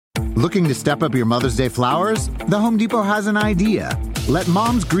Looking to step up your Mother's Day flowers? The Home Depot has an idea. Let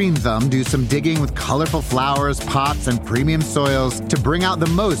Mom's Green Thumb do some digging with colorful flowers, pots, and premium soils to bring out the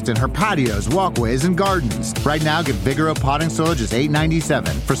most in her patios, walkways, and gardens. Right now, get Vigoro potting soil just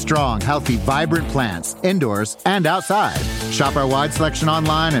 $8.97 for strong, healthy, vibrant plants, indoors and outside. Shop our wide selection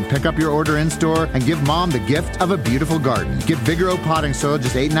online and pick up your order in-store and give Mom the gift of a beautiful garden. Get Vigoro potting soil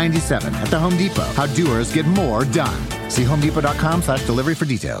just $8.97 at the Home Depot. How doers get more done. See homedepot.com/delivery for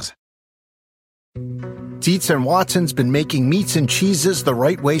details. Dietz and Watson's been making meats and cheeses the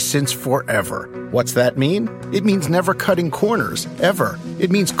right way since forever. What's that mean? It means never cutting corners, ever.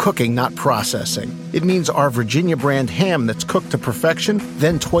 It means cooking, not processing. It means our Virginia brand ham that's cooked to perfection,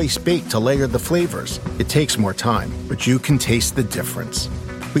 then twice baked to layer the flavors. It takes more time, but you can taste the difference.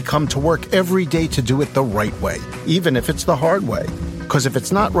 We come to work every day to do it the right way, even if it's the hard way. Because if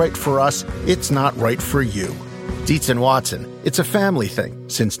it's not right for us, it's not right for you. Dietz and Watson, it's a family thing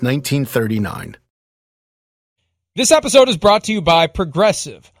since 1939. This episode is brought to you by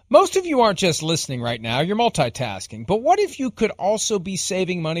Progressive. Most of you aren't just listening right now, you're multitasking. But what if you could also be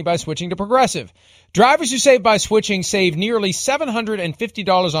saving money by switching to Progressive? Drivers who save by switching save nearly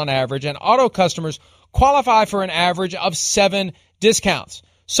 $750 on average, and auto customers qualify for an average of 7 discounts.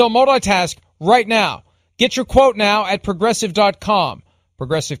 So multitask right now. Get your quote now at Progressive.com.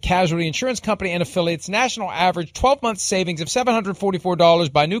 Progressive Casualty Insurance Company and affiliates, national average 12-month savings of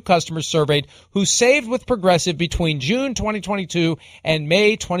 $744 by new customers surveyed who saved with Progressive between June 2022 and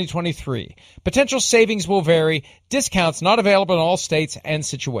May 2023. Potential savings will vary. Discounts not available in all states and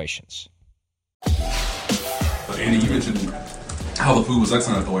situations. Andy, you mentioned how the food was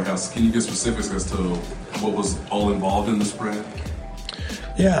excellent at the White House. Can you give specifics as to what was all involved in the spread?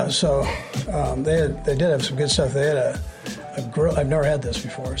 Yeah, so they did have some good stuff. They had a grill. I've never had this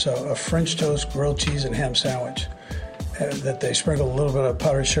before. So a French toast, grilled cheese, and ham sandwich that they sprinkled a little bit of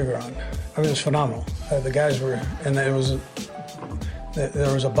powdered sugar on. I mean, it was phenomenal. The guys were, and there was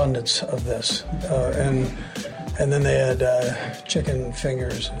abundance of this, and then they had chicken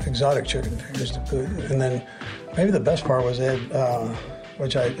fingers, exotic chicken fingers to put, and then maybe the best part was they had,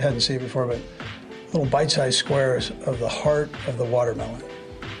 which I hadn't seen before, but little bite-sized squares of the heart of the watermelon.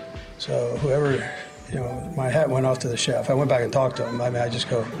 So whoever. You know, my hat went off to the chef. I went back and talked to him. I mean, I just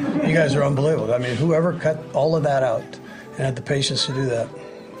go, you guys are unbelievable. I mean, whoever cut all of that out and had the patience to do that,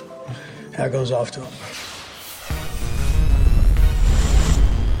 that goes off to him.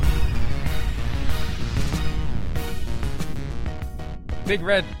 Big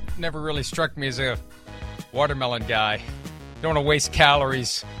Red never really struck me as a watermelon guy. Don't want to waste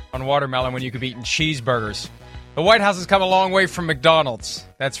calories on watermelon when you could be eating cheeseburgers. The White House has come a long way from McDonald's,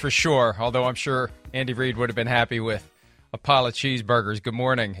 that's for sure, although I'm sure Andy Reid would have been happy with a pile of cheeseburgers. Good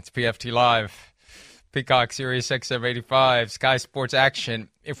morning. It's PFT Live. Peacock, Sirius XM85, Sky Sports Action.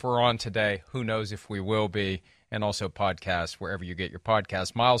 If we're on today, who knows if we will be. And also podcast, wherever you get your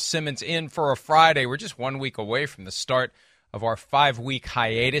podcast. Miles Simmons in for a Friday. We're just 1 week away from the start of our 5-week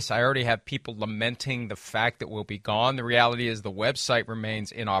hiatus. I already have people lamenting the fact that we'll be gone. The reality is the website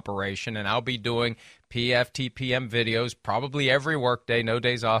remains in operation, and I'll be doing PFTPM videos probably every workday, no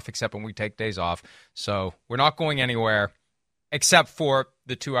days off except when we take days off. So we're not going anywhere except for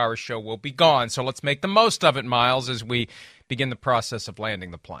the 2-hour show will be gone. So let's make the most of it, Miles, as we begin the process of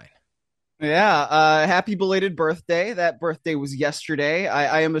landing the plane. Yeah, happy belated birthday. That birthday was yesterday.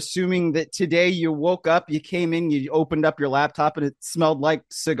 I am assuming that today you woke up, you came in, you opened up your laptop, and it smelled like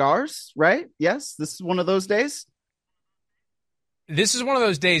cigars, right? Yes, this is one of those days? This is one of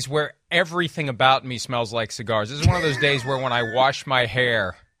those days where everything about me smells like cigars. This is one of those days where when I wash my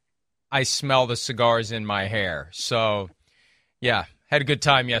hair, I smell the cigars in my hair. So, yeah, had a good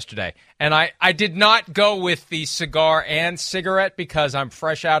time yesterday. And I did not go with the cigar and cigarette because I'm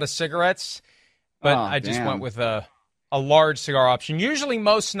fresh out of cigarettes, but I just went with a large cigar option. Usually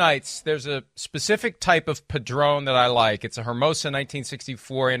most nights there's a specific type of Padron that I like. It's a Hermosa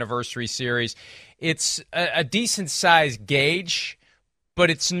 1964 anniversary series. It's a decent-sized gauge, but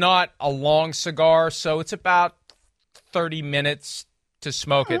it's not a long cigar, so it's about 30 minutes to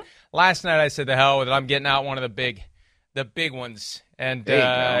smoke it. Last night I said, the hell with it. I'm getting out one of the big ones, and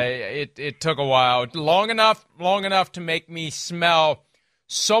it took a while. Long enough to make me smell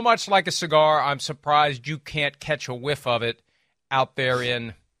so much like a cigar, I'm surprised you can't catch a whiff of it out there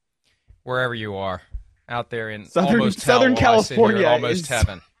in wherever you are. Out there in Southern California. Almost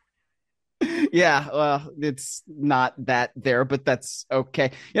heaven. Yeah, well, it's not that there, but that's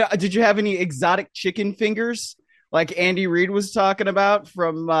okay. Yeah, did you have any exotic chicken fingers like Andy Reid was talking about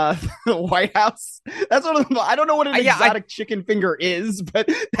from the White House? That's one of the, I don't know what an exotic chicken finger is, but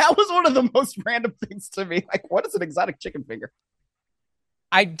that was one of the most random things to me. Like, what is an exotic chicken finger?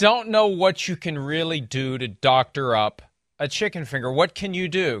 I don't know what you can really do to doctor up a chicken finger. What can you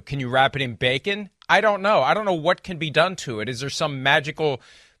do? Can you wrap it in bacon? I don't know. I don't know what can be done to it. Is there some magical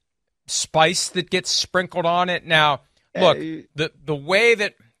spice that gets sprinkled on it? Now, look, the way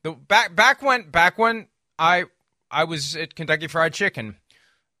that back when I was at Kentucky Fried Chicken,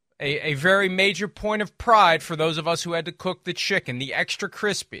 a very major point of pride for those of us who had to cook the chicken, the extra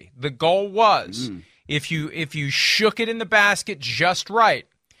crispy. The goal was if you shook it in the basket just right,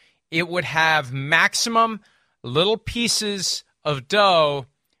 it would have maximum little pieces of dough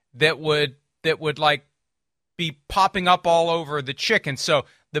that would like be popping up all over the chicken. So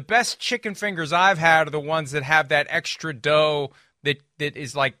the best chicken fingers I've had are the ones that have that extra dough that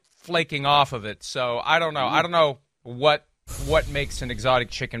is like flaking off of it. So I don't know. I don't know what makes an exotic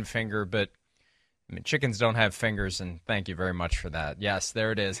chicken finger, but I mean, chickens don't have fingers, and thank you very much for that. Yes,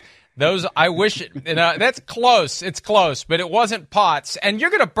 there it is. Those, I wish it, that's close. It's close, but it wasn't pots. And you're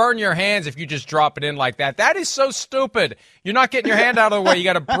going to burn your hands if you just drop it in like that. That is so stupid. You're not getting your hand out of the way. You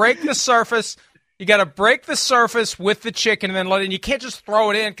got to break the surface. You got to break the surface with the chicken and then let it in. You can't just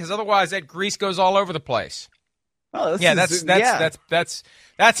throw it in because otherwise that grease goes all over the place. Oh, that's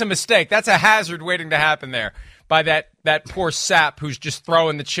a mistake. That's a hazard waiting to happen there by that poor sap who's just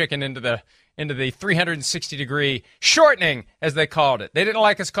throwing the chicken into the 360-degree shortening, as they called it. They didn't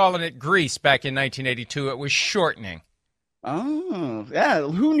like us calling it grease back in 1982. It was shortening. Oh, yeah.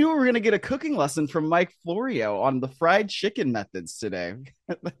 Who knew we were going to get a cooking lesson from Mike Florio on the fried chicken methods today?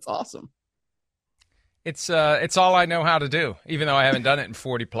 That's awesome. It's all I know how to do, even though I haven't done it in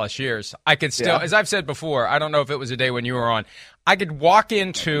 40-plus years. I could still, as I've said before, I don't know if it was a day when you were on, I could walk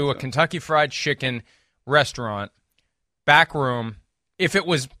into a Kentucky Fried Chicken restaurant, back room, if it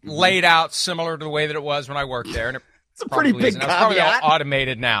was laid out similar to the way that it was when I worked there. And it's a pretty big caveat. It's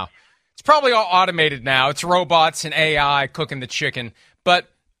probably all automated now. It's robots and AI cooking the chicken. But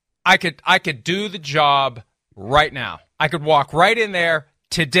I could do the job right now. I could walk right in there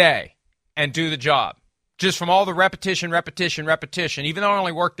today and do the job. Just from all the repetition. Even though I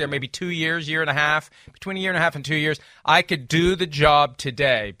only worked there maybe 2 years, year and a half, between a year and a half and 2 years, I could do the job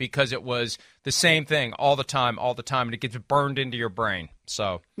today because it was the same thing all the time, and it gets burned into your brain.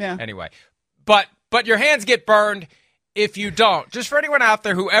 So, Anyway. But your hands get burned if you don't. Just for anyone out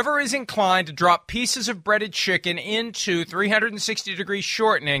there, whoever is inclined to drop pieces of breaded chicken into 360-degree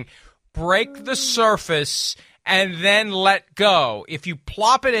shortening, break the surface and then let go. If you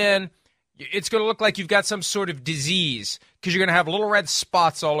plop it in, it's going to look like you've got some sort of disease because you're going to have little red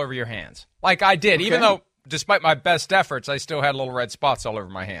spots all over your hands. Like I did, even though despite my best efforts, I still had little red spots all over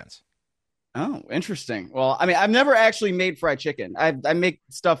my hands. Oh, interesting. Well, I mean, I've never actually made fried chicken. I make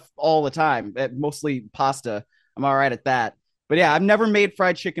stuff all the time, mostly pasta. I'm all right at that. But yeah, I've never made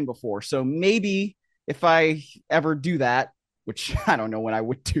fried chicken before. So maybe if I ever do that, which I don't know when I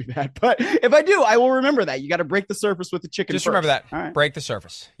would do that, but if I do, I will remember that. You got to break the surface with the chicken. Just first. Remember that. Right. Break the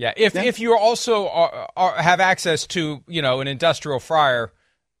surface. Yeah. If you also have access to, an industrial fryer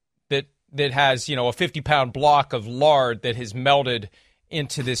that has, a 50-pound block of lard that has melted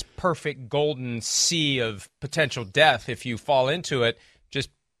into this perfect golden sea of potential death if you fall into it, just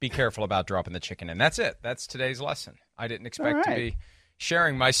be careful about dropping the chicken in. That's it. That's today's lesson. I didn't expect to be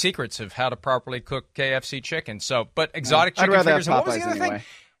sharing my secrets of how to properly cook KFC chicken. So, but exotic chicken fingers. And what was the other thing?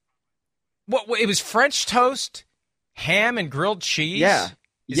 What it was French toast, ham, and grilled cheese. Yeah,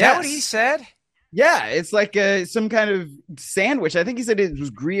 is that what he said? Yeah, it's like some kind of sandwich. I think he said it was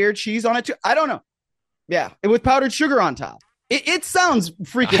Gruyere cheese on it too. I don't know. Yeah, it with powdered sugar on top. It sounds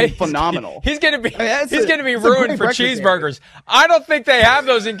freaking phenomenal. He's gonna be ruined for cheeseburgers. I don't think they have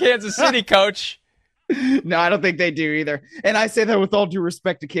those in Kansas City, Coach. No, I don't think they do either. And I say that with all due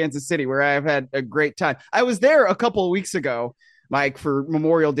respect to Kansas City, where I've had a great time. I was there a couple of weeks ago, Mike, for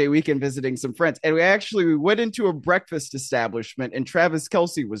Memorial Day weekend visiting some friends. And we went into a breakfast establishment and Travis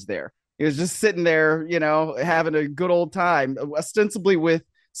Kelce was there. He was just sitting there, having a good old time, ostensibly with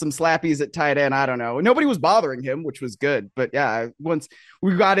some slappies at tight end. I don't know. Nobody was bothering him, which was good. But yeah, once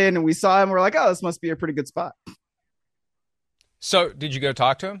we got in and we saw him, we're like, oh, this must be a pretty good spot. So did you go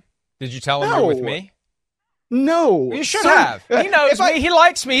talk to him? Did you tell him you're with me? No. You should have. He knows me. He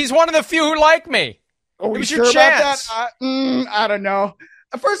likes me. He's one of the few who like me. It was your chance. About that? I don't know.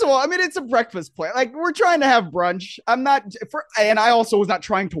 First of all, I mean, it's a breakfast place. Like, we're trying to have brunch. And I also was not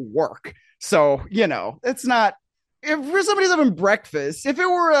trying to work. So, it's not. If for somebody's having breakfast, if it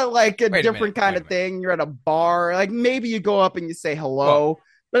were a different kind of thing, you're at a bar, like maybe you go up and you say hello. Well,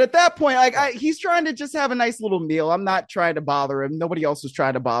 but at that point, he's trying to just have a nice little meal. I'm not trying to bother him. Nobody else was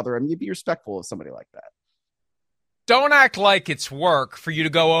trying to bother him. You'd be respectful of somebody like that. don't act like it's work for you to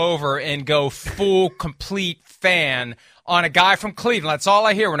go over and go full, complete fan on a guy from Cleveland. That's all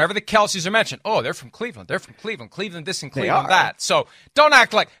I hear whenever the Kelceys are mentioned. Oh, they're from Cleveland. They're from Cleveland. Cleveland this and Cleveland that. So don't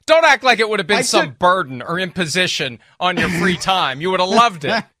act like it would have been some burden or imposition on your free time. You would have loved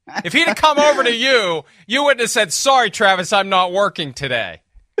it. If he'd have come over to you, you wouldn't have said, "Sorry, Travis, I'm not working today."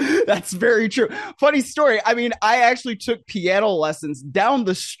 That's very true. Funny story. I mean, I actually took piano lessons down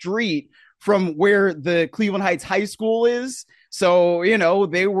the street from where the Cleveland Heights High School is. So,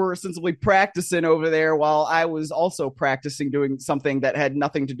 they were sensibly practicing over there while I was also practicing doing something that had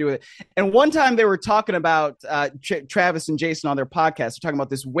nothing to do with it. And one time they were talking about Travis and Jason on their podcast. They're talking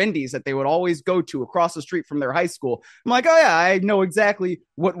about this Wendy's that they would always go to across the street from their high school. I'm like, oh, yeah, I know exactly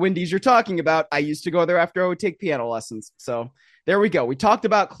what Wendy's you're talking about. I used to go there after I would take piano lessons. So there we go. We talked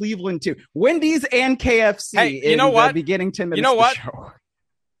about Cleveland, too. Wendy's and KFC in the beginning 10 minutes of the show.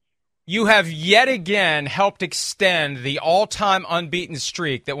 You have yet again helped extend the all-time unbeaten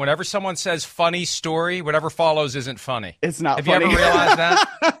streak that whenever someone says funny story, whatever follows isn't funny. It's not funny. Have you ever realized that?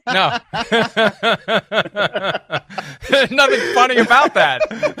 No. Nothing funny about that.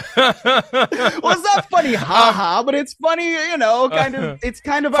 Well, it's not funny, but it's funny, it's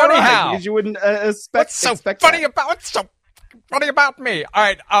kind of funny ironic how? Because you wouldn't expect What's so funny about me? All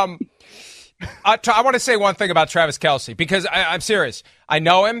right, I want to say one thing about Travis Kelce because I'm serious. I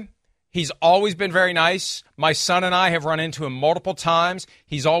know him. He's always been very nice. My son and I have run into him multiple times.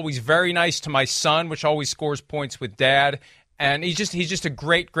 He's always very nice to my son, which always scores points with dad. And he's just a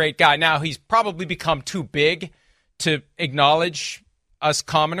great, great guy. Now, he's probably become too big to acknowledge us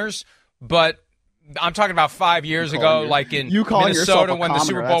commoners, but I'm talking about 5 years ago, like in Minnesota when the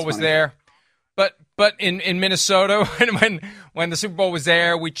Super Bowl was there. But in Minnesota, when the Super Bowl was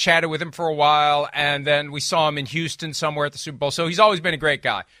there, we chatted with him for a while, and then we saw him in Houston somewhere at the Super Bowl. So he's always been a great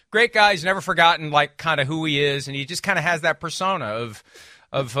guy. Great guy. He's never forgotten, like, kind of who he is, and he just kind of has that persona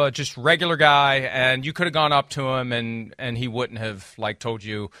of just regular guy, and you could have gone up to him, and he wouldn't have, like, told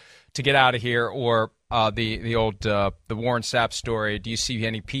you to get out of here, or the old the Warren Sapp story, do you see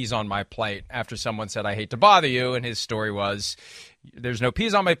any peas on my plate, after someone said, I hate to bother you, and his story was, there's no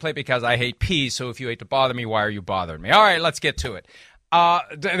peas on my plate because I hate peas, so if you hate to bother me, why are you bothering me? All right, let's get to it.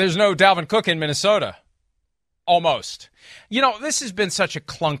 There's no Dalvin Cook in Minnesota. Almost. This has been such a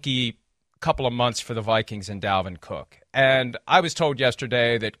clunky couple of months for the Vikings and Dalvin Cook. And I was told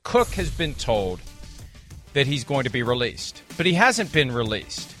yesterday that Cook has been told that he's going to be released. But he hasn't been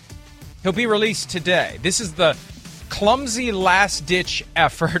released. He'll be released today. This is the clumsy last-ditch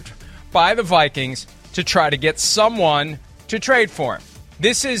effort by the Vikings to try to get someone to trade for him.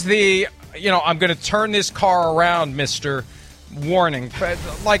 This is the, I'm going to turn this car around, Mr. Warning.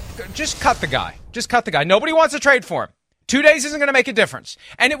 Like, just cut the guy. Just cut the guy. Nobody wants to trade for him. 2 days isn't going to make a difference.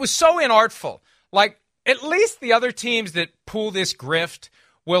 And it was so inartful. Like, at least the other teams that pull this grift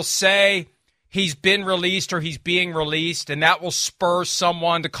will say he's been released or he's being released, and that will spur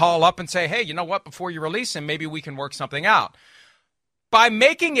someone to call up and say, hey, you know what, before you release him, maybe we can work something out. By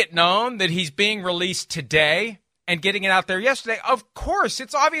making it known that he's being released today and getting it out there yesterday, of course,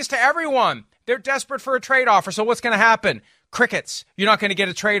 it's obvious to everyone. They're desperate for a trade offer, so what's going to happen? Crickets. You're not going to get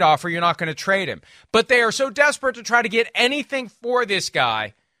a trade offer. You're not going to trade him. But they are so desperate to try to get anything for this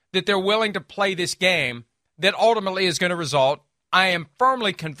guy that they're willing to play this game that ultimately is going to result, I am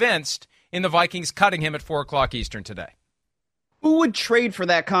firmly convinced, in the Vikings cutting him at 4 o'clock Eastern today. Who would trade for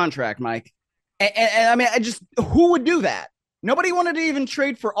that contract, Mike? And I mean, who would do that? Nobody wanted to even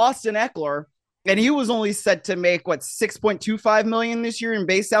trade for Austin Eckler, and he was only set to make, $6.25 million this year in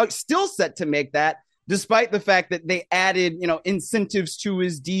base salary, still set to make that, despite the fact that they added, incentives to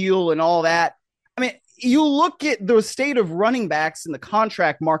his deal and all that. I mean, you look at the state of running backs in the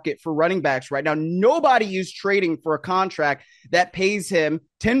contract market for running backs right now. Nobody is trading for a contract that pays him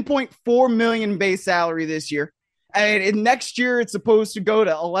 $10.4 million base salary this year. And next year, it's supposed to go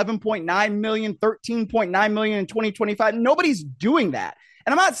to $11.9 million, $13.9 million in 2025. Nobody's doing that.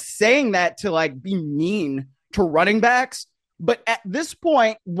 And I'm not saying that to be mean to running backs. But at this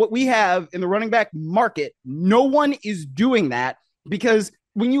point, what we have in the running back market, no one is doing that, because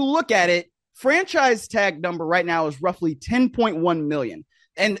when you look at it, franchise tag number right now is roughly $10.1 million.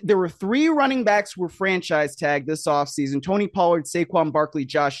 And there were 3 running backs who were franchise tagged this offseason: Tony Pollard, Saquon Barkley,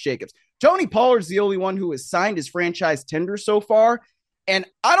 Josh Jacobs. Tony Pollard's the only one who has signed his franchise tender so far. And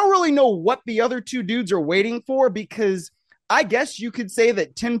I don't really know what the other 2 dudes are waiting for, because I guess you could say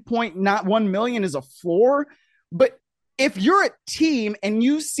that $10.1 million is a floor. But if you're a team and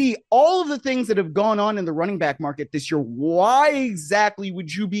you see all of the things that have gone on in the running back market this year, why exactly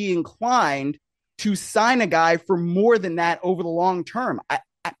would you be inclined to sign a guy for more than that over the long term?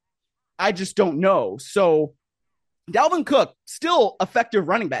 I just don't know. So Dalvin Cook, still effective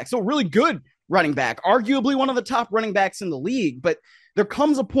running back, still really good running back, arguably one of the top running backs in the league. But there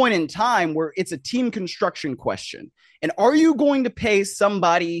comes a point in time where it's a team construction question. And are you going to pay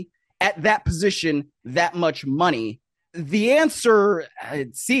somebody at that position that much money? The answer,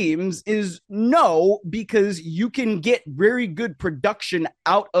 it seems, is no, because you can get very good production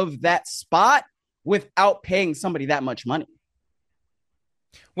out of that spot without paying somebody that much money.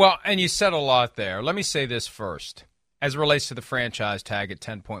 Well, and you said a lot there. Let me say this first, as it relates to the franchise tag at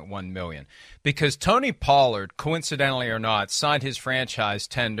 $10.1 million, because Tony Pollard, coincidentally or not, signed his franchise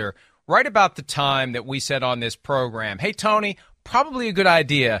tender right about the time that we said on this program, hey, Tony, probably a good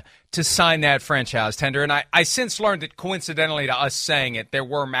idea to sign that franchise tender. And I since learned that coincidentally to us saying it, there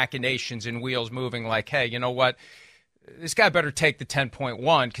were machinations and wheels moving like, hey, you know what? This guy better take the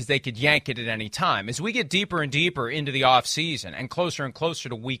 10.1 because they could yank it at any time. As we get deeper and deeper into the offseason and closer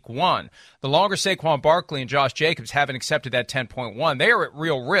to week one, the longer Saquon Barkley and Josh Jacobs haven't accepted that 10.1, they are at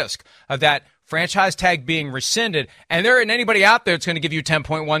real risk of that franchise tag being rescinded. And there isn't anybody out there that's going to give you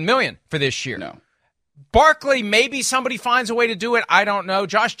 $10.1 million for this year. No. Barkley, maybe somebody finds a way to do it. I don't know.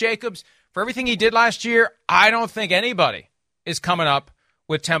 Josh Jacobs, for everything he did last year, I don't think anybody is coming up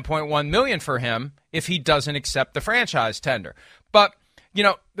with $10.1 million for him if he doesn't accept the franchise tender. But, you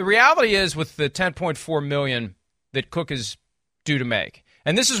know, the reality is with the $10.4 million that Cook is due to make,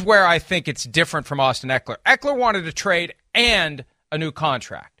 and this is where I think it's different from Austin Eckler. Eckler wanted a trade and a new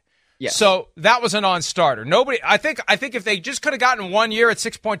contract. Yes. So that was a non-starter. I think if they just could have gotten 1 year at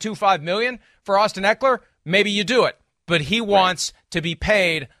 $6.25 million for Austin Eckler, maybe you do it. But he wants to be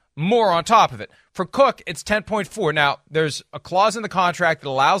paid more on top of it. For Cook, it's 10.4. Now, there's a clause in the contract that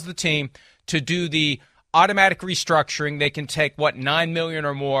allows the team to do the automatic restructuring. They can take, $9 million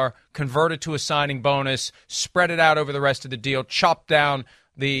or more, convert it to a signing bonus, spread it out over the rest of the deal, chop down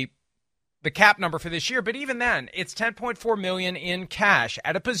the cap number for this year. But even then, it's $10.4 million in cash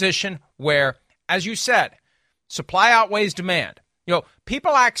at a position where, as you said, supply outweighs demand. You know,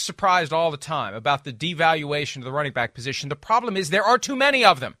 people act surprised all the time about the devaluation of the running back position. The problem is there are too many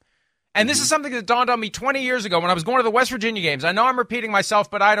of them. And this is something that dawned on me 20 years ago when I was going to the West Virginia games. I know I'm repeating myself,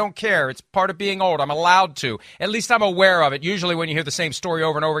 but I don't care. It's part of being old. I'm allowed to. At least I'm aware of it. Usually when you hear the same story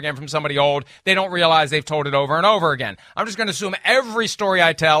over and over again from somebody old, they don't realize they've told it over and over again. I'm just going to assume every story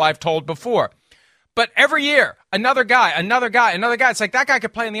I tell I've told before. But every year, another guy. It's like that guy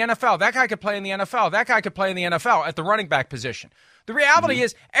could play in the NFL. That guy could play in the NFL. That guy could play in the NFL at the running back position. The reality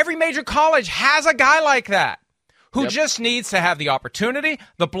is every major college has a guy like that who just needs to have the opportunity,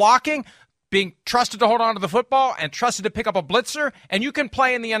 the blocking, being trusted to hold on to the football and trusted to pick up a blitzer, and you can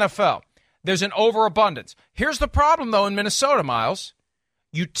play in the NFL. There's an overabundance. Here's the problem, though, in Minnesota, Miles.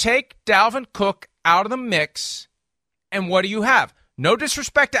 You take Dalvin Cook out of the mix, and what do you have? No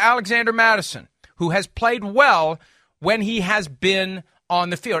disrespect to Alexander Mattison, who has played well when he has been on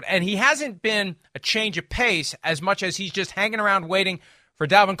the field. And he hasn't been a change of pace as much as he's just hanging around waiting for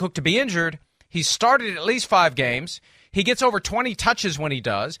Dalvin Cook to be injured. He's started at least 5 games. He gets over 20 touches when he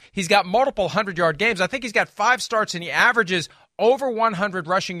does. He's got multiple 100-yard games. I think he's got 5 starts, and he averages over 100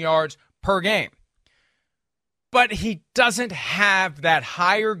 rushing yards per game. But he doesn't have that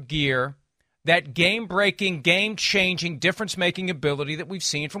higher gear, that game-breaking, game-changing, difference-making ability that we've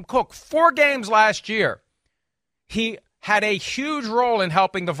seen from Cook. 4 games last year, he had a huge role in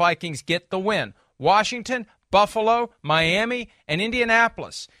helping the Vikings get the win. Washington, Buffalo, Miami, and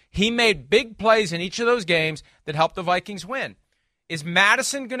Indianapolis. He made big plays in each of those games that helped the Vikings win. Is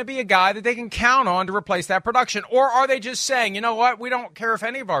Madison going to be a guy that they can count on to replace that production? Or are they just saying, you know what, we don't care if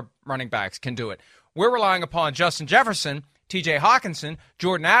any of our running backs can do it. We're relying upon Justin Jefferson, TJ Hawkinson,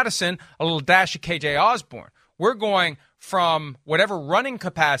 Jordan Addison, a little dash of KJ Osborne. We're going from whatever running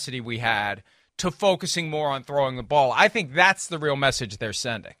capacity we had to focusing more on throwing the ball. I think that's the real message they're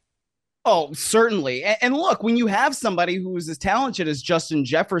sending. Oh, certainly. And look, when you have somebody who is as talented as Justin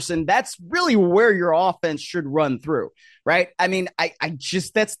Jefferson, that's really where your offense should run through, right? I mean, I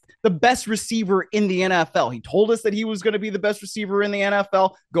just, that's the best receiver in the NFL. He told us that he was going to be the best receiver in the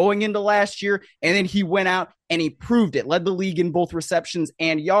NFL going into last year, and then he went out and he proved it, led the league in both receptions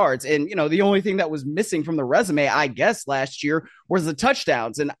and yards. And, you know, the only thing that was missing from the resume, I guess, last year was the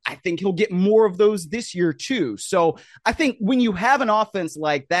touchdowns. And I think he'll get more of those this year, too. So I think when you have an offense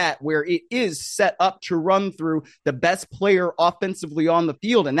like that, where it is set up to run through the best player offensively on the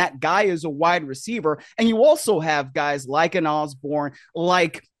field, and that guy is a wide receiver, and you also have guys like an Osborne,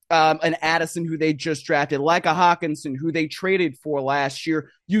 like an Addison who they just drafted, like a Hawkinson who they traded for last year,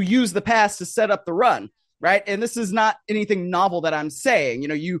 you use the pass to set up the run. right? And this is not anything novel that I'm saying.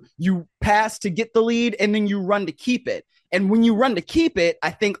 You pass to get the lead and then you run to keep it. And when you run to keep it,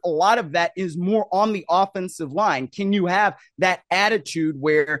 I think a lot of that is more on the offensive line. Can you have that attitude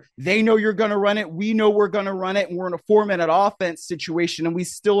where they know you're going to run it, we know we're going to run it, and we're in a 4-minute offense situation, and we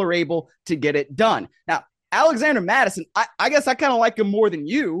still are able to get it done? Now, Alexander Mattison, I guess I kind of like him more than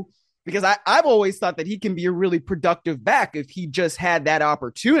you, because I've always thought that he can be a really productive back if he just had that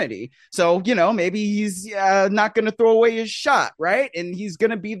opportunity. So, maybe he's not going to throw away his shot, right? And he's going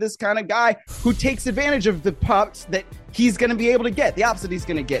to be this kind of guy who takes advantage of the pops that he's going to be able to get, the opposite he's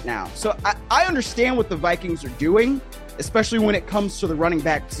going to get now. So I understand what the Vikings are doing, especially when it comes to the running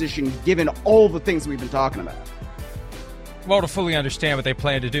back position, given all the things we've been talking about. Well, to fully understand what they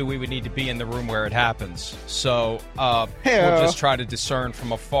plan to do, we would need to be in the room where it happens. So we'll just try to discern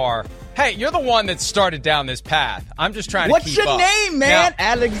from afar. Hey, you're the one that started down this path. I'm just trying to keep up. What's your name, man? Now,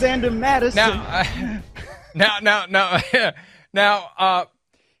 Alexander Mattison. Now,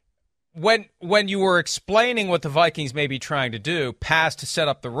 when you were explaining what the Vikings may be trying to do, pass to set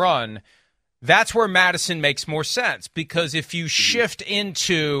up the run, that's where Mattison makes more sense. Because if you shift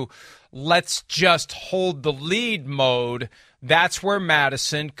into let's just hold the lead mode, that's where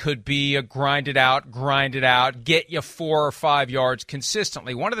Mattison could be a grind it out, get you 4 or 5 yards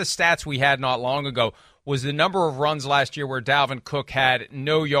consistently. One of the stats we had not long ago was the number of runs last year where Dalvin Cook had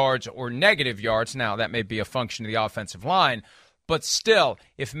no yards or negative yards. Now, that may be a function of the offensive line, but still,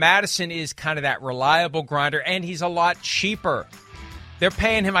 if Mattison is kind of that reliable grinder, and he's a lot cheaper, they're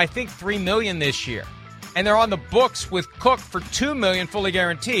paying him, I think, $3 million this year. And they're on the books with Cook for $2 million fully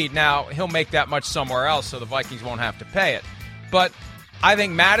guaranteed. Now, he'll make that much somewhere else, so the Vikings won't have to pay it. But I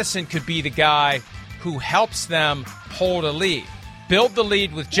think Mattison could be the guy who helps them hold a lead. Build the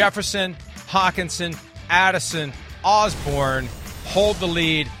lead with Jefferson, Hawkinson, Addison, Osborne. Hold the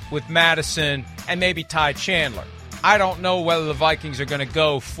lead with Mattison and maybe Ty Chandler. I don't know whether the Vikings are going to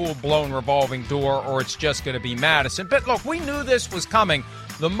go full-blown revolving door or it's just going to be Mattison. But look, we knew this was coming.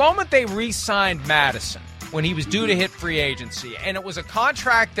 The moment they re-signed Mattison, when he was due to hit free agency, and it was a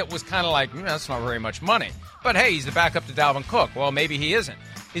contract that was kind of like, that's not very much money. But hey, he's the backup to Dalvin Cook. Well, maybe he isn't.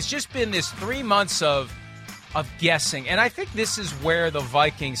 It's just been this 3 months of guessing. And I think this is where the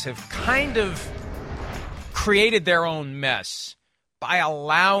Vikings have kind of created their own mess by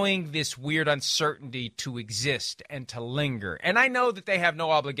allowing this weird uncertainty to exist and to linger. And I know that they have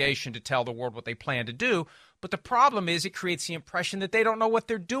no obligation to tell the world what they plan to do, but the problem is it creates the impression that they don't know what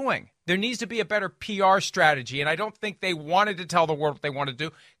they're doing. There needs to be a better PR strategy, and I don't think they wanted to tell the world what they wanted to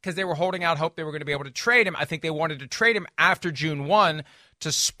do because they were holding out hope they were going to be able to trade him. I think they wanted to trade him after June 1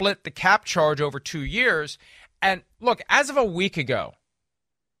 to split the cap charge over 2 years. And look, as of a week ago,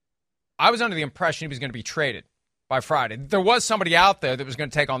 I was under the impression he was going to be traded by Friday. There was somebody out there that was going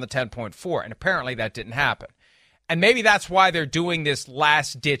to take on the 10.4, and apparently that didn't happen. And maybe that's why they're doing this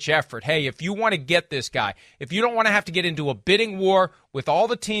last-ditch effort. Hey, if you want to get this guy, if you don't want to have to get into a bidding war with all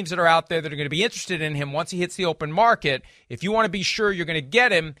the teams that are out there that are going to be interested in him once he hits the open market, if you want to be sure you're going to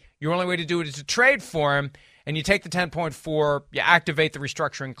get him, your only way to do it is to trade for him, and you take the 10.4, you activate the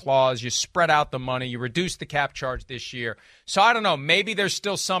restructuring clause, you spread out the money, you reduce the cap charge this year. So I don't know, maybe there's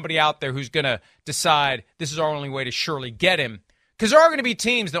still somebody out there who's going to decide this is our only way to surely get him, because there are going to be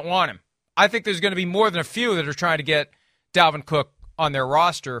teams that want him. I think there's going to be more than a few that are trying to get Dalvin Cook on their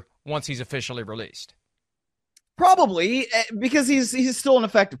roster once he's officially released. Probably, because he's still an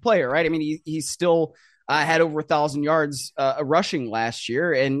effective player, right? I mean, he's still had over 1,000 yards rushing last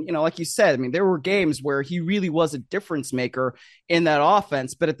year. And, like you said, I mean, there were games where he really was a difference maker in that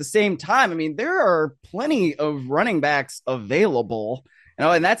offense. But at the same time, I mean, there are plenty of running backs available.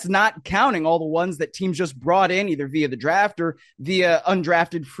 And that's not counting all the ones that teams just brought in either via the draft or via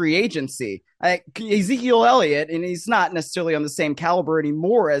undrafted free agency. Ezekiel Elliott, and he's not necessarily on the same caliber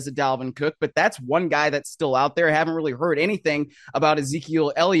anymore as a Dalvin Cook, but that's one guy that's still out there. I haven't really heard anything about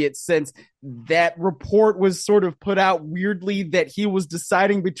Ezekiel Elliott since that report was sort of put out weirdly that he was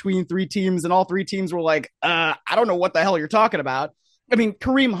deciding between 3 teams and all 3 teams were like, I don't know what the hell you're talking about. I mean,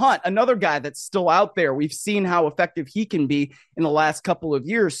 Kareem Hunt, another guy that's still out there. We've seen how effective he can be in the last couple of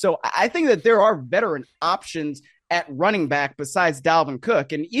years. So I think that there are veteran options at running back besides Dalvin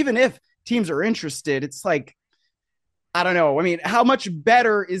Cook. And even if teams are interested, it's like, I don't know. I mean, how much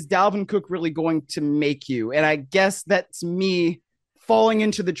better is Dalvin Cook really going to make you? And I guess that's me falling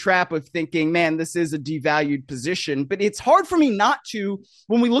into the trap of thinking, man, this is a devalued position. But it's hard for me not to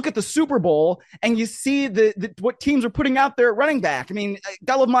when we look at the Super Bowl and you see what teams are putting out there at running back. I mean,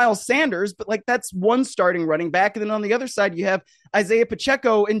 I love Miles Sanders, but like that's one starting running back. And then on the other side, you have Isaiah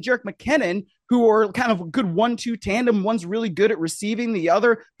Pacheco and Jerick McKinnon, who are kind of a good 1-2 tandem. One's really good at receiving. The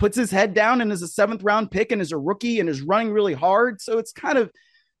other puts his head down and is a 7th round pick and is a rookie and is running really hard. So it's kind of,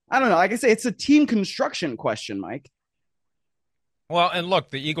 I don't know. Like I say, it's a team construction question, Mike. Well, and look,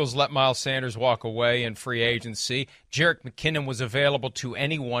 the Eagles let Miles Sanders walk away in free agency. Jerick McKinnon was available to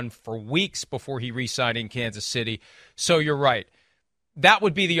anyone for weeks before he re-signed in Kansas City. So you're right. That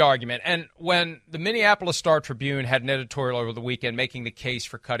would be the argument. And when the Minneapolis Star-Tribune had an editorial over the weekend making the case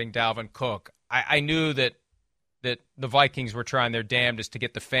for cutting Dalvin Cook, I knew that the Vikings were trying their damnedest to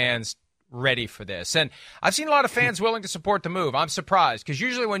get the fans ready for this. And I've seen a lot of fans willing to support the move. I'm surprised, because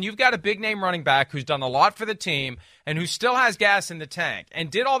usually when you've got a big-name running back who's done a lot for the team and who still has gas in the tank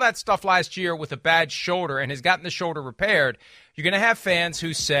and did all that stuff last year with a bad shoulder and has gotten the shoulder repaired, you're going to have fans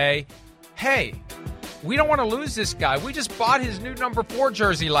who say, hey, we don't want to lose this guy. We just bought his new number 4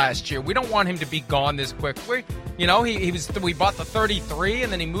 jersey last year. We don't want him to be gone this quickly. You know, we bought the 33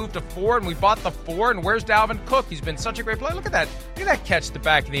 and then he moved to 4 and we bought the 4. And where's Dalvin Cook? He's been such a great player. Look at that. Look at that catch at the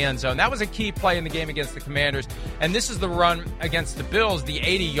back of the end zone. That was a key play in the game against the Commanders. And this is the run against the Bills, the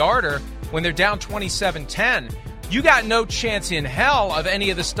 80-yarder, when they're down 27-10. You got no chance in hell of any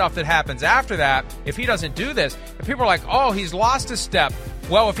of the stuff that happens after that if he doesn't do this. And people are like, oh, he's lost a step.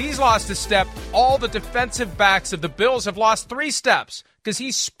 Well, if he's lost a step, all the defensive backs of the Bills have lost 3 steps because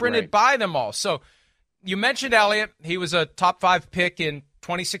he's sprinted by them all. So you mentioned Elliott. He was a top 5 pick in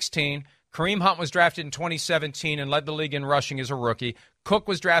 2016. Kareem Hunt was drafted in 2017 and led the league in rushing as a rookie. Cook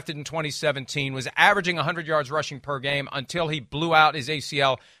was drafted in 2017, was averaging 100 yards rushing per game until he blew out his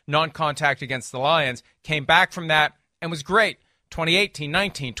ACL non-contact against the Lions, came back from that, and was great. 2018,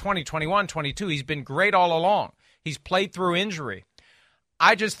 19, 20, 21, 22. He's been great all along. He's played through injury.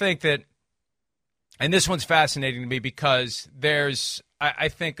 I just think that, and this one's fascinating to me because there's, I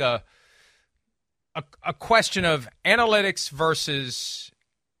think, a question of analytics versus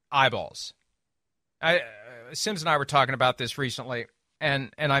eyeballs. Sims and I were talking about this recently,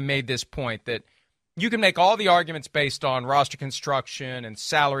 and I made this point that you can make all the arguments based on roster construction and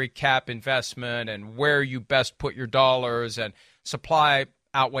salary cap investment and where you best put your dollars, and supply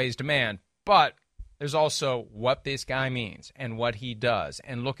outweighs demand. But there's also what this guy means and what he does,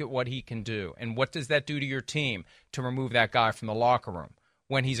 and look at what he can do. And what does that do to your team to remove that guy from the locker room?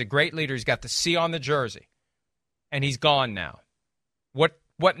 When he's a great leader, he's got the C on the jersey, and he's gone now.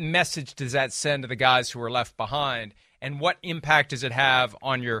 What message does that send to the guys who are left behind, and what impact does it have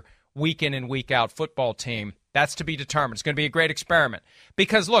on your week in and week out football team? That's to be determined. It's going to be a great experiment.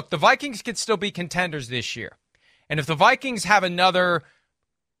 Because, look, the Vikings could still be contenders this year. And if the Vikings have another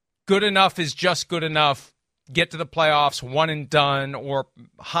good enough is just good enough, get to the playoffs, one and done, or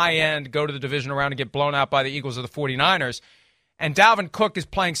high end, go to the divisional round and get blown out by the Eagles or the 49ers, and Dalvin Cook is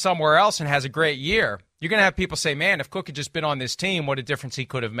playing somewhere else and has a great year, you're going to have people say, man, if Cook had just been on this team, what a difference he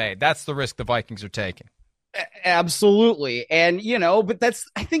could have made. That's the risk the Vikings are taking. Absolutely. And, but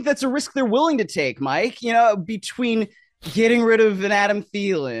I think that's a risk they're willing to take, Mike, between getting rid of an Adam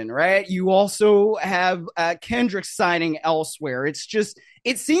Thielen, right? You also have Kendrick signing elsewhere.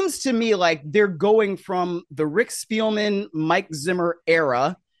 It seems to me like they're going from the Rick Spielman, Mike Zimmer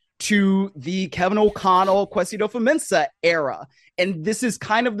era to the Kevin O'Connell, Kwesi Adofo-Mensah era. And this is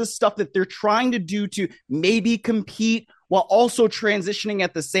kind of the stuff that they're trying to do to maybe compete while also transitioning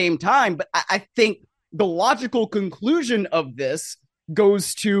at the same time. But I think the logical conclusion of this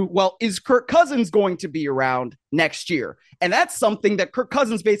goes to, well, is Kirk Cousins going to be around next year? And that's something that Kirk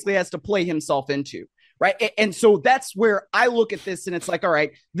Cousins basically has to play himself into, right? And so that's where I look at this, and it's like, all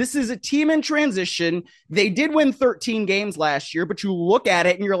right, this is a team in transition. They did win 13 games last year, but you look at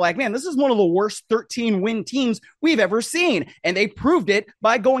it and you're like, man, this is one of the worst 13-win teams we've ever seen. And they proved it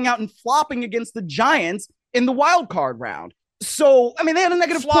by going out and flopping against the Giants in the wild card round. So, I mean, they had a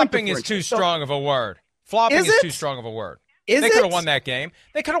negative flopping is too strong of a word. Flopping is too strong of a word. They could have won that game.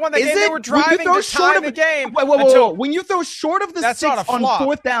 They could have won that game. They were driving to tie the game. Whoa. When you throw short of the 6 on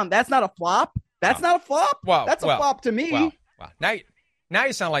 4th down, that's not a flop? That's not a flop? That's a flop to me. Wow. Now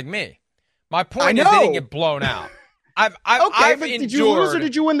you sound like me. My point is they didn't get blown out. I've endured, did you lose or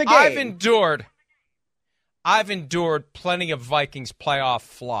did you win the game? I've endured plenty of Vikings playoff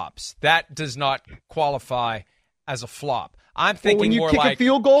flops. That does not qualify as a flop. I'm thinking when you more kick like a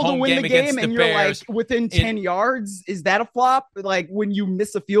field goal to win the game the and you're Bears like within 10 yards, is that a flop? Like when you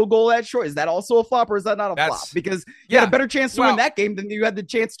miss a field goal that short, is that also a flop, or is that not a flop? Because you had a better chance to win that game than you had the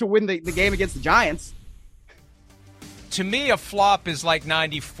chance to win the game against the Giants. To me, a flop is like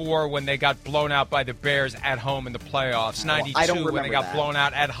 94 when they got blown out by the Bears at home in the playoffs. 92 when they got blown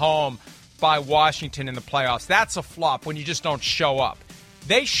out at home by Washington in the playoffs. That's a flop when you just don't show up.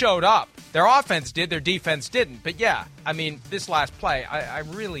 They showed up. Their offense did, their defense didn't. But yeah, I mean, this last play, I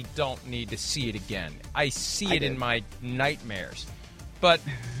really don't need to see it again. I see it in my nightmares. But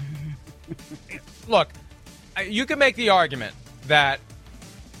look, you can make the argument that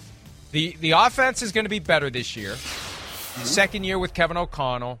the offense is going to be better this year. Second year with Kevin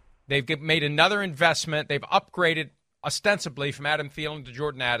O'Connell. They've made another investment. They've upgraded ostensibly from Adam Thielen to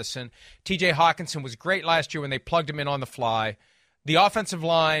Jordan Addison. T.J. Hawkinson was great last year when they plugged him in on the fly. The offensive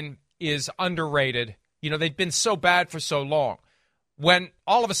line is underrated. You know, they've been so bad for so long. When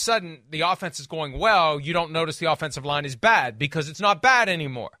all of a sudden the offense is going well, you don't notice the offensive line is bad because it's not bad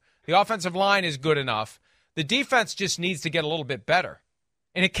anymore. The offensive line is good enough. The defense just needs to get a little bit better,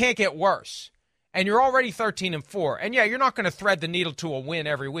 and it can't get worse. And you're already 13-4. And, yeah, you're not going to thread the needle to a win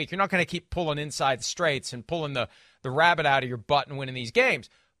every week. You're not going to keep pulling inside straights and pulling the rabbit out of your butt and winning these games.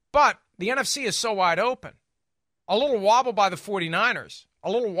 But the NFC is so wide open. A little wobble by the 49ers, a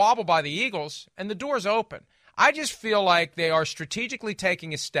little wobble by the Eagles, and the door's open. I just feel like they are strategically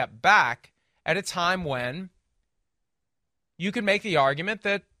taking a step back at a time when you can make the argument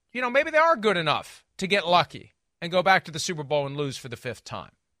that, you know, maybe they are good enough to get lucky and go back to the Super Bowl and lose for the 5th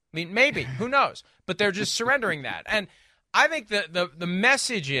time. I mean, maybe. Who knows? But they're just surrendering that. And I think the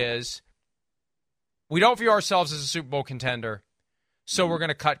message is we don't view ourselves as a Super Bowl contender, so we're going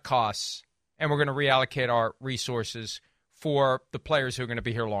to cut costs and we're going to reallocate our resources for the players who are going to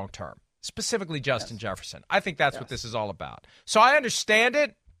be here long term, specifically Justin Jefferson. I think that's what this is all about. So I understand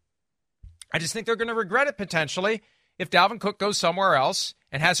it. I just think they're going to regret it potentially if Dalvin Cook goes somewhere else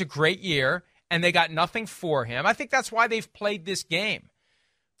and has a great year and they got nothing for him. I think that's why they've played this game.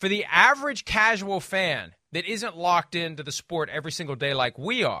 For the average casual fan that isn't locked into the sport every single day like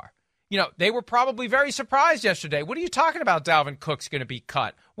we are, you know, they were probably very surprised yesterday. What are you talking about? Dalvin Cook's going to be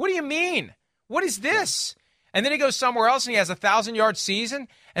cut. What do you mean? What is this? And then he goes somewhere else and he has a 1,000-yard season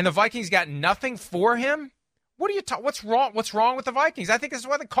and the Vikings got nothing for him? What are you what's wrong? What's wrong with the Vikings? I think this is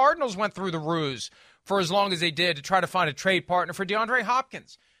why the Cardinals went through the ruse for as long as they did to try to find a trade partner for DeAndre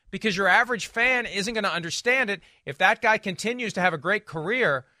Hopkins. Because your average fan isn't going to understand it if that guy continues to have a great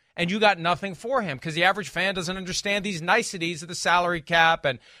career and you got nothing for him, because the average fan doesn't understand these niceties of the salary cap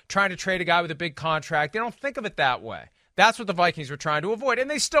and trying to trade a guy with a big contract. They don't think of it that way. That's what the Vikings were trying to avoid, and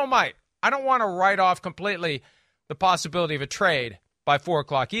they still might. I don't want to write off completely the possibility of a trade by 4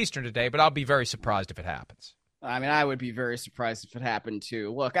 o'clock Eastern today, but I'll be very surprised if it happens. I mean, I would be very surprised if it happened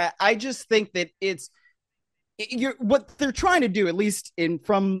too. Look, I just think that what they're trying to do, at least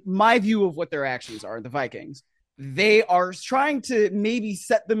from my view of what their actions are, the Vikings, they are trying to maybe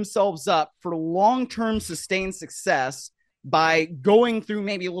set themselves up for long-term sustained success by going through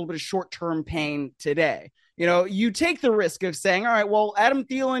maybe a little bit of short-term pain today. You know, you take the risk of saying, all right, well, Adam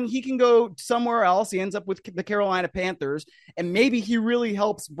Thielen, he can go somewhere else. He ends up with the Carolina Panthers, and maybe he really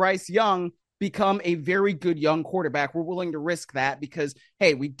helps Bryce Young become a very good young quarterback. We're willing to risk that because,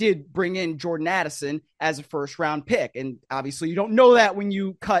 hey, we did bring in Jordan Addison as a first-round pick. And obviously you don't know that when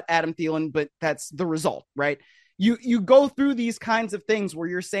you cut Adam Thielen, but that's the result, right? You go through these kinds of things where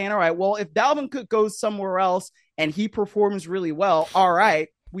you're saying, all right, well, if Dalvin Cook goes somewhere else and he performs really well, all right,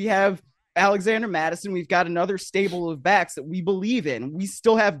 we have Alexander Mattison. We've got another stable of backs that we believe in. We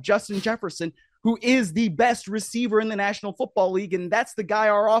still have Justin Jefferson, who is the best receiver in the National Football League, and that's the guy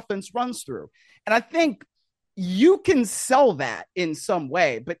our offense runs through. And I think you can sell that in some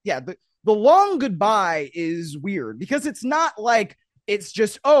way. But, yeah, the long goodbye is weird because it's not like it's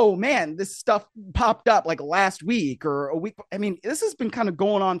just, oh, man, this stuff popped up like last week or a week. I mean, this has been kind of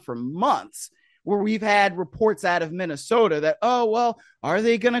going on for months where we've had reports out of Minnesota that, oh, well, are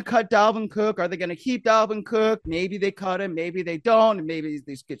they going to cut Dalvin Cook? Are they going to keep Dalvin Cook? Maybe they cut him. Maybe they don't. And maybe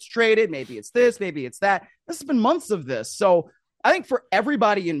he gets traded. Maybe it's this. Maybe it's that. This has been months of this. So I think for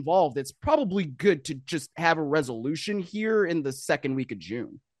everybody involved, it's probably good to just have a resolution here in the second week of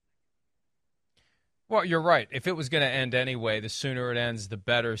June. Well, you're right. If it was going to end anyway, the sooner it ends, the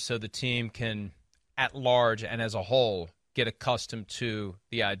better, so the team can, at large and as a whole, get accustomed to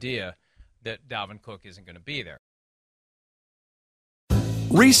the idea that Dalvin Cook isn't going to be there.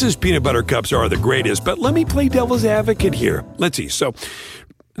 Reese's Peanut Butter Cups are the greatest, but let me play devil's advocate here. Let's see. So,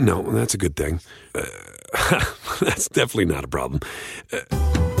 no, that's a good thing. That's definitely not a problem.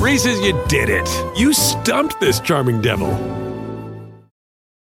 Reese's, you did it. You stumped this charming devil.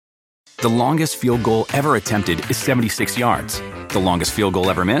 The longest field goal ever attempted is 76 yards. The longest field goal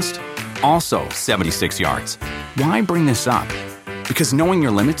ever missed? Also 76 yards. Why bring this up? Because knowing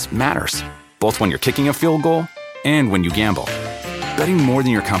your limits matters, both when you're kicking a field goal and when you gamble. Betting more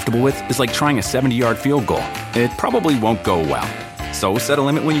than you're comfortable with is like trying a 70-yard field goal. It probably won't go well. So set a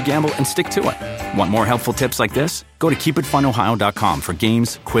limit when you gamble and stick to it. Want more helpful tips like this? Go to keepitfunohio.com for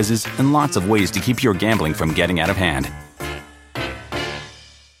games, quizzes, and lots of ways to keep your gambling from getting out of hand.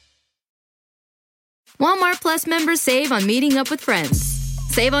 Walmart Plus members save on meeting up with friends.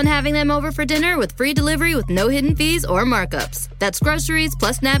 Save on having them over for dinner with free delivery with no hidden fees or markups. That's groceries,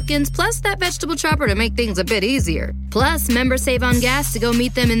 plus napkins, plus that vegetable chopper to make things a bit easier. Plus, members save on gas to go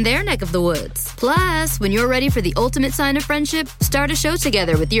meet them in their neck of the woods. Plus, when you're ready for the ultimate sign of friendship, start a show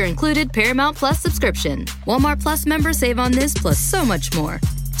together with your included Paramount Plus subscription. Walmart Plus members save on this plus so much more.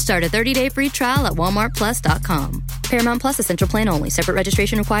 Start a 30-day free trial at walmartplus.com. Paramount Plus Essential Plan only. Separate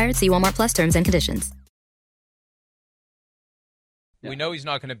registration required. See Walmart Plus terms and conditions. We know he's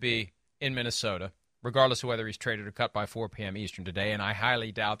not going to be in Minnesota, regardless of whether he's traded or cut by 4 p.m. Eastern today, and I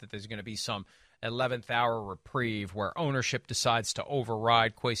highly doubt that there's going to be some 11th-hour reprieve where ownership decides to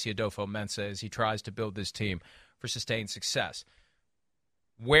override Kwesi Adolfo-Mensah as he tries to build this team for sustained success.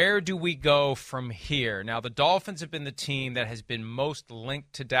 Where do we go from here? Now, the Dolphins have been the team that has been most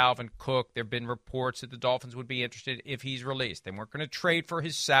linked to Dalvin Cook. There have been reports that the Dolphins would be interested if he's released. They weren't going to trade for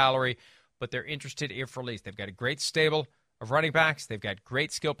his salary, but they're interested if released. They've got a great stable of running backs. They've got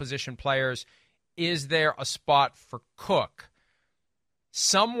great skill position players. Is there a spot for Cook?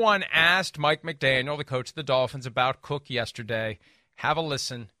 Someone asked Mike McDaniel, the coach of the Dolphins, about Cook yesterday. Have a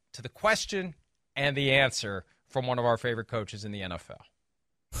listen to the question and the answer from one of our favorite coaches in the NFL.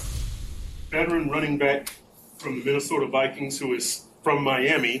 Veteran running back from the Minnesota Vikings who is from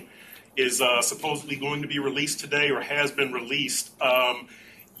Miami is supposedly going to be released today or has been released.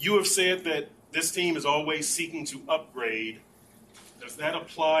 You have said that this team is always seeking to upgrade. Does that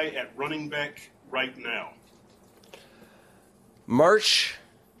apply at running back right now? March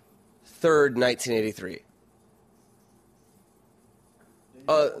 3rd, 1983.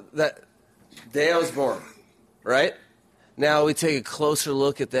 That day I was born, right? Now we take a closer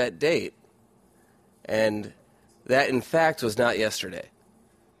look at that date, and that, in fact, was not yesterday.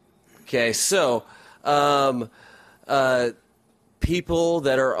 Okay, so people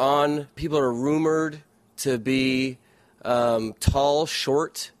that are rumored to be tall,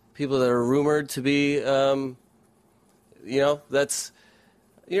 short, people that are rumored to be, that's,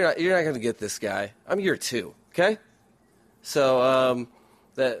 you're not going to get this guy. I'm year 2, okay? So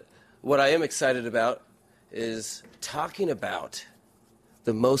that what I am excited about is talking about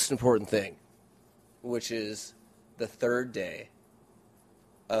the most important thing, which is the 3rd day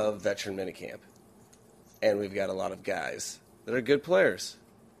of veteran minicamp. And we've got a lot of guys that are good players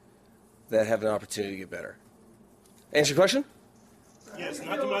that have an opportunity to get better. Answer your question? Yes,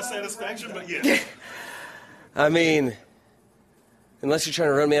 not to my satisfaction, but yes. I mean, unless you're trying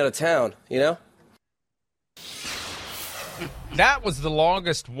to run me out of town, you know? That was the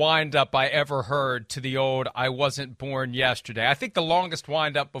longest wind-up I ever heard to the old I wasn't born yesterday. I think the longest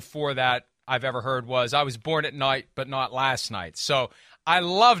wind-up before that I've ever heard was I was born at night but not last night. So I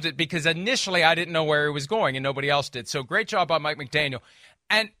loved it because initially I didn't know where he was going and nobody else did. So great job by Mike McDaniel.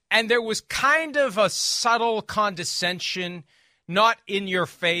 And there was kind of a subtle condescension, not in your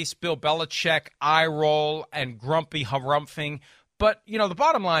face, Bill Belichick, eye roll and grumpy harumphing. But, you know, the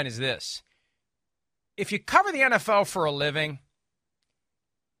bottom line is this. If you cover the NFL for a living,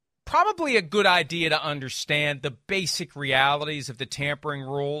 probably a good idea to understand the basic realities of the tampering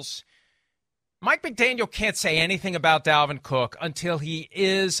rules. Mike McDaniel can't say anything about Dalvin Cook until he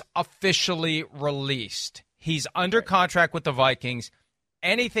is officially released. He's under contract with the Vikings.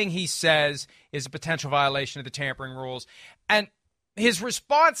 Anything he says is a potential violation of the tampering rules. And his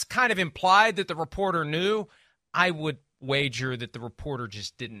response kind of implied that the reporter knew. I would wager that the reporter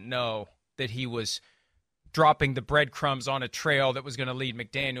just didn't know that he was dropping the breadcrumbs on a trail that was going to lead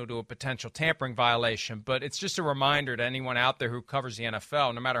McDaniel to a potential tampering violation. But it's just a reminder to anyone out there who covers the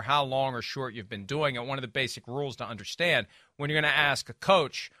NFL, no matter how long or short you've been doing it, one of the basic rules to understand when you're going to ask a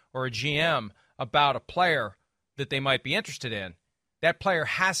coach or a GM about a player that they might be interested in, that player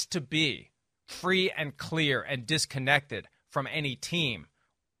has to be free and clear and disconnected from any team,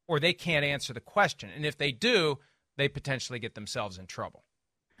 or they can't answer the question. And if they do, they potentially get themselves in trouble.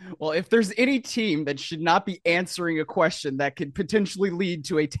 Well, if there's any team that should not be answering a question that could potentially lead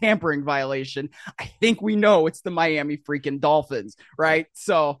to a tampering violation, I think we know it's the Miami freaking Dolphins, right?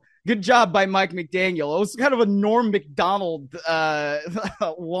 So good job by Mike McDaniel. It was kind of a Norm Macdonald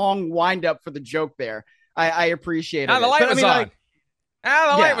long wind-up for the joke there. I appreciate it. The light was on. The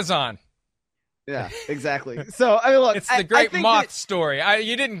light was on. Yeah, exactly. So, I mean, look. It's the great moth story.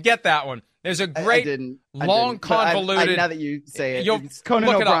 You didn't get that one. There's a great, long, convoluted. Now that you say it, it's Conan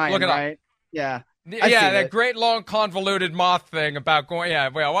O'Brien, right? Yeah. That great, long, convoluted moth thing about going,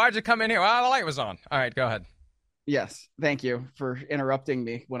 well, why'd you come in here? Well, the light was on. All right, go ahead. Yes. Thank you for interrupting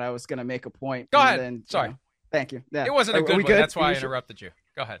me when I was going to make a point. Go ahead. Sorry. Thank you. Yeah. It wasn't a good one. That's why I interrupted you.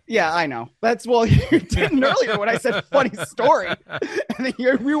 Go ahead. Yeah, I know. You didn't earlier when I said funny story. And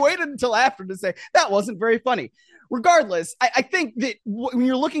then we waited until after to say that wasn't very funny. Regardless, I think that when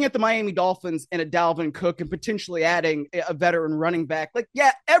you're looking at the Miami Dolphins and a Dalvin Cook and potentially adding a veteran running back,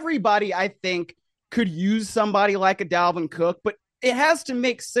 everybody I think could use somebody like a Dalvin Cook, but it has to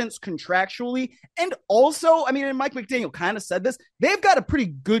make sense contractually. And also, and Mike McDaniel kind of said this, they've got a pretty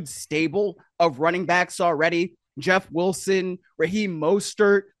good stable of running backs already. Jeff Wilson, Raheem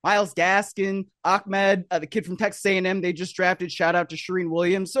Mostert, Myles Gaskin, Ahmed, the kid from Texas A&M they just drafted. Shout out to Shereen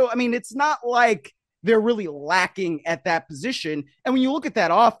Williams. So, it's not like they're really lacking at that position. And when you look at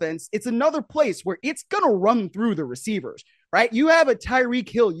that offense, it's another place where it's going to run through the receivers, right? You have a Tyreek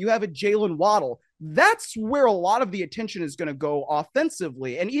Hill, you have a Jalen Waddle. That's where a lot of the attention is going to go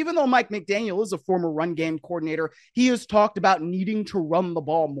offensively. And even though Mike McDaniel is a former run game coordinator, he has talked about needing to run the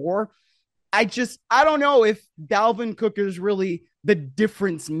ball more. I don't know if Dalvin Cook is really the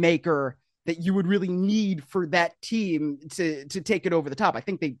difference maker that you would really need for that team to take it over the top. I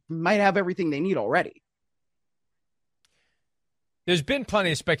think they might have everything they need already. There's been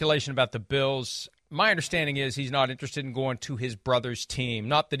plenty of speculation about the Bills. My understanding is he's not interested in going to his brother's team.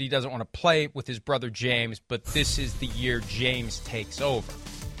 Not that he doesn't want to play with his brother James, but this is the year James takes over.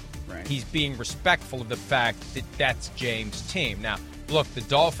 Right. He's being respectful of the fact that that's James' team. Now, look, the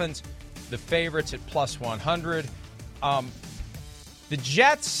Dolphins, the favorites at plus 100. The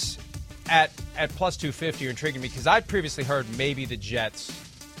Jets at plus 250 are intriguing me because I'd previously heard maybe the Jets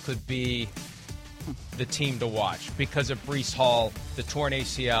could be the team to watch because of Breece Hall, the torn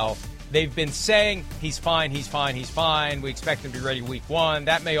ACL. They've been saying he's fine. We expect him to be ready week 1.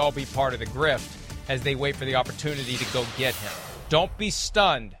 That may all be part of the grift as they wait for the opportunity to go get him. Don't be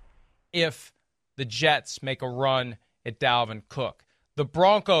stunned if the Jets make a run at Dalvin Cook. The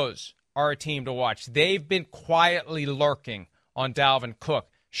Broncos are a team to watch. They've been quietly lurking on Dalvin Cook.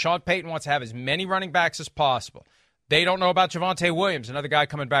 Sean Payton wants to have as many running backs as possible. They don't know about Javonte Williams, another guy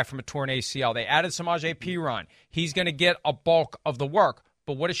coming back from a torn ACL. They added Samaje Perine. He's going to get a bulk of the work.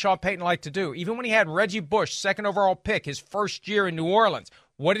 But what does Sean Payton like to do? Even when he had Reggie Bush, second overall pick, his first year in New Orleans,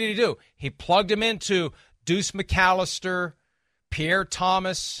 what did he do? He plugged him into Deuce McAllister, Pierre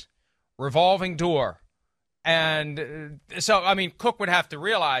Thomas, revolving door. And so, Cook would have to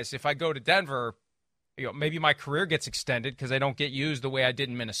realize if I go to Denver, maybe my career gets extended because I don't get used the way I did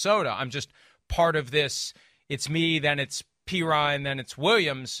in Minnesota. I'm just part of this. It's me, then it's Perine, then it's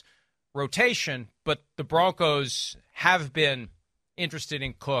Williams rotation. But the Broncos have been interested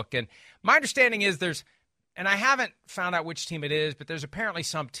in Cook. And my understanding is and I haven't found out which team it is, but there's apparently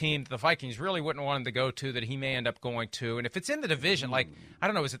some team that the Vikings really wouldn't want him to go to that he may end up going to. And if it's in the division, I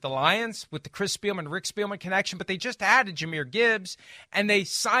don't know, is it the Lions with the Chris Spielman, Rick Spielman connection? But they just added Jahmyr Gibbs, and they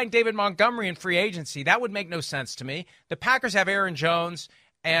signed David Montgomery in free agency. That would make no sense to me. The Packers have Aaron Jones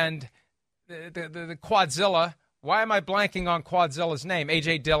and the Quadzilla. Why am I blanking on Quadzilla's name?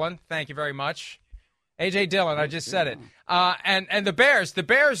 A.J. Dillon, thank you very much. A.J. Dillon, I just said it. And the Bears,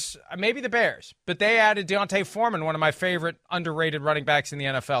 maybe the Bears, but they added Deontay Foreman, one of my favorite underrated running backs in the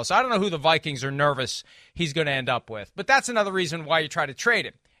NFL. So I don't know who the Vikings are nervous he's going to end up with. But that's another reason why you try to trade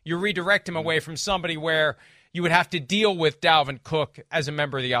him. You redirect him away from somebody where you would have to deal with Dalvin Cook as a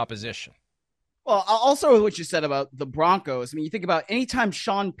member of the opposition. Well, also what you said about the Broncos, you think about anytime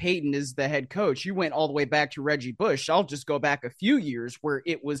Sean Payton is the head coach, you went all the way back to Reggie Bush. I'll just go back a few years where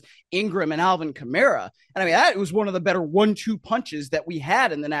it was Ingram and Alvin Kamara. And that was one of the better 1-2 punches that we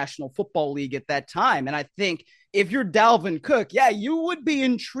had in the National Football League at that time. And I think if you're Dalvin Cook, you would be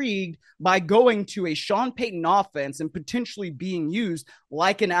intrigued by going to a Sean Payton offense and potentially being used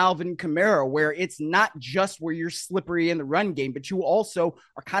like an Alvin Kamara, where it's not just where you're slippery in the run game, but you also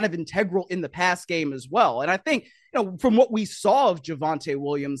are kind of integral in the pass game as well. And I think, from what we saw of Javonte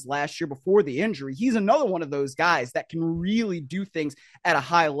Williams last year before the injury, he's another one of those guys that can really do things at a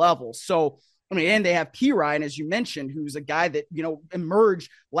high level. So, and they have Perine, as you mentioned, who's a guy that,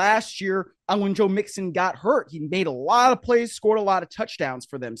 emerged last year when Joe Mixon got hurt. He made a lot of plays, scored a lot of touchdowns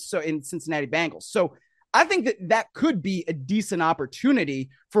for them. So in Cincinnati Bengals. So I think that could be a decent opportunity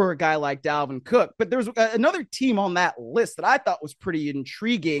for a guy like Dalvin Cook. But there's another team on that list that I thought was pretty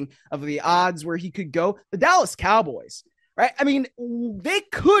intriguing of the odds where he could go, the Dallas Cowboys. Right? They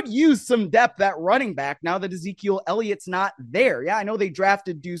could use some depth at running back now that Ezekiel Elliott's not there. Yeah, I know they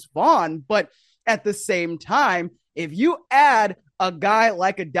drafted Deuce Vaughn, but at the same time, if you add a guy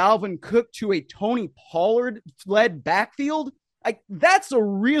like a Dalvin Cook to a Tony Pollard-led backfield, Like, that's a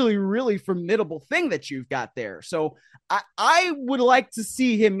really, really formidable thing that you've got there. So I would like to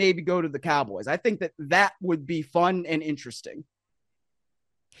see him maybe go to the Cowboys. I think that would be fun and interesting.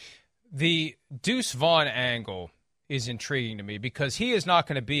 The Deuce Vaughn angle is intriguing to me because he is not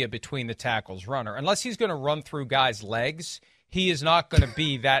going to be a between the tackles runner. Unless he's going to run through guys' legs, he is not going to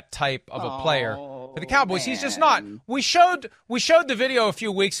be that type of a player for the Cowboys. Man. He's just not. We showed the video a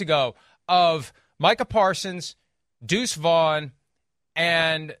few weeks ago of Micah Parsons, Deuce Vaughn,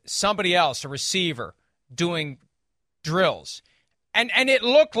 and somebody else, a receiver, doing drills. And it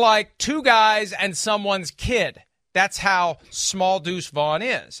looked like two guys and someone's kid. That's how small Deuce Vaughn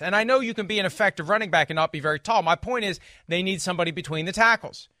is. And I know you can be an effective running back and not be very tall. My point is they need somebody between the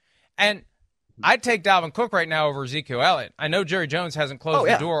tackles. And I'd take Dalvin Cook right now over Ezekiel Elliott. I know Jerry Jones hasn't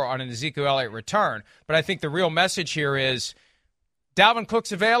closed the door on an Ezekiel Elliott return, but I think the real message here is Dalvin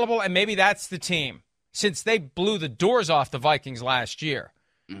Cook's available, and maybe that's the team. Since they blew the doors off the Vikings last year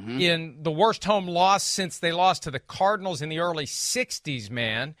in the worst home loss since they lost to the Cardinals in the early 60s,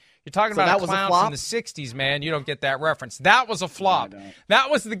 man. You're talking about a clown from the 60s, man. You don't get that reference. That was a flop. That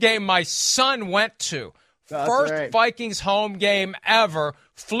was the game my son went to. First Vikings home game ever.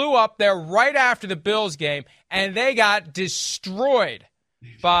 Flew up there right after the Bills game, and they got destroyed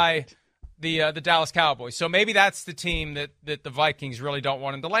by the Dallas Cowboys. So maybe that's the team that the Vikings really don't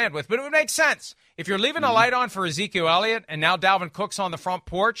want him to land with. But it would make sense. If you're leaving a light on for Ezekiel Elliott and now Dalvin Cook's on the front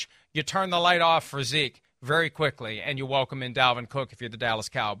porch, you turn the light off for Zeke very quickly, and you welcome in Dalvin Cook if you're the Dallas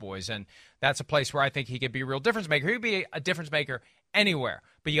Cowboys. And that's a place where I think he could be a real difference maker. He could be a difference maker anywhere.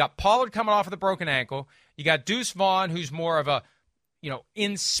 But you got Pollard coming off with a broken ankle. You got Deuce Vaughn, who's more of a,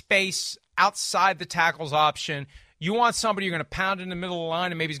 in space, outside the tackles option. You want somebody you're going to pound in the middle of the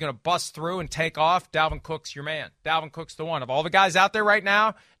line and maybe he's going to bust through and take off. Dalvin Cook's your man. Dalvin Cook's the one. Of all the guys out there right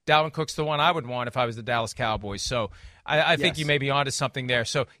now, Dalvin Cook's the one I would want if I was the Dallas Cowboys. So I think you may be onto something there.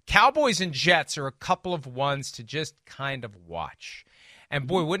 So Cowboys and Jets are a couple of ones to just kind of watch. And,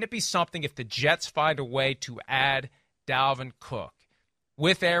 boy, wouldn't it be something if the Jets find a way to add Dalvin Cook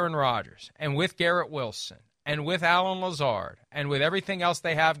with Aaron Rodgers and with Garrett Wilson and with Alan Lazard and with everything else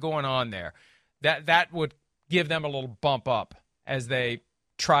they have going on there, that would give them a little bump up as they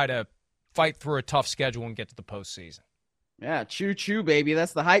try to fight through a tough schedule and get to the postseason. Yeah, choo-choo, baby.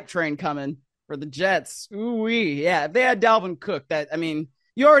 That's the hype train coming for the Jets. Ooh-wee. Yeah, if they had Dalvin Cook,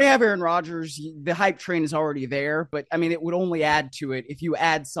 you already have Aaron Rodgers. The hype train is already there, but, it would only add to it if you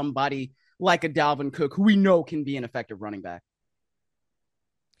add somebody like a Dalvin Cook, who we know can be an effective running back.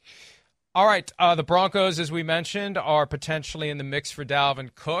 All right, the Broncos, as we mentioned, are potentially in the mix for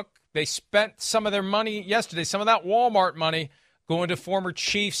Dalvin Cook. They spent some of their money yesterday, some of that Walmart money, going to former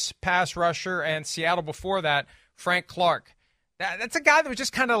Chiefs pass rusher and Seattle before that, Frank Clark. That's a guy that was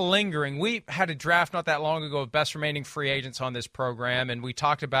just kind of lingering. We had a draft not that long ago of best remaining free agents on this program, and we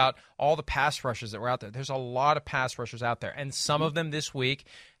talked about all the pass rushers that were out there. There's a lot of pass rushers out there, and some of them this week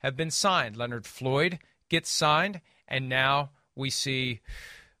have been signed. Leonard Floyd gets signed, and now we see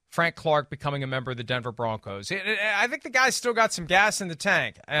Frank Clark becoming a member of the Denver Broncos. I think the guy's still got some gas in the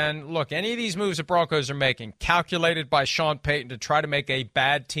tank. And look, any of these moves the Broncos are making, calculated by Sean Payton to try to make a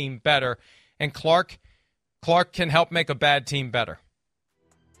bad team better. And Clark can help make a bad team better.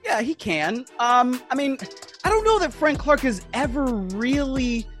 Yeah, he can. I don't know that Frank Clark has ever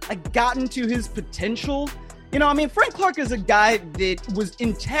really gotten to his potential. Frank Clark is a guy that was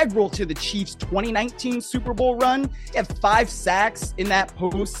integral to the Chiefs' 2019 Super Bowl run. He had 5 sacks in that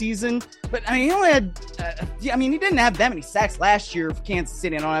postseason. But, he only had, he didn't have that many sacks last year for Kansas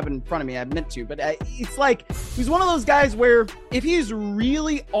City. I don't have it in front of me. I meant to. But it's like he's one of those guys where if he's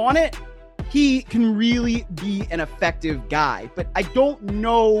really on it, he can really be an effective guy. But I don't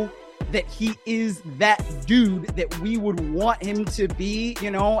know that he is that dude that we would want him to be,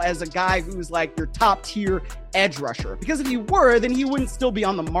 as a guy who's like your top tier edge rusher. Because if he were, then he wouldn't still be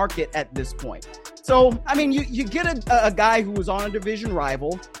on the market at this point. So, you get a guy who was on a division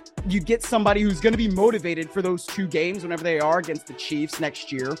rival. You get somebody who's going to be motivated for those 2 games whenever they are against the Chiefs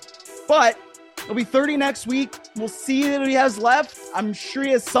next year. But he'll be 30 next week. We'll see what he has left. I'm sure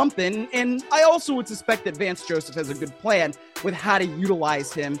he has something. And I also would suspect that Vance Joseph has a good plan with how to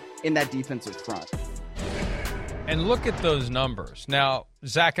utilize him in that defensive front. And look at those numbers. Now,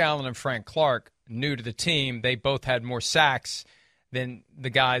 Zach Allen and Frank Clark, new to the team, they both had more sacks than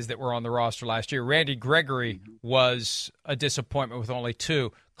the guys that were on the roster last year. Randy Gregory was a disappointment with only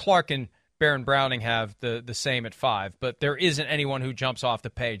 2. Clark and Baron Browning have the same at 5, but there isn't anyone who jumps off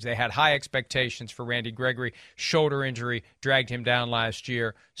the page. They had high expectations for Randy Gregory. Shoulder injury dragged him down last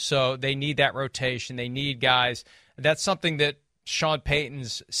year, so they need that rotation. They need guys. That's something that Sean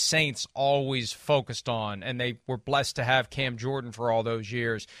Payton's Saints always focused on, and they were blessed to have Cam Jordan for all those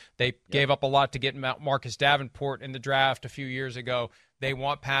years. They gave up a lot to get Marcus Davenport in the draft a few years ago. They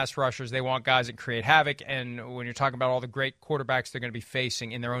want pass rushers. They want guys that create havoc. And when you're talking about all the great quarterbacks they're going to be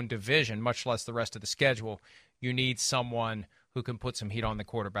facing in their own division, much less the rest of the schedule, you need someone who can put some heat on the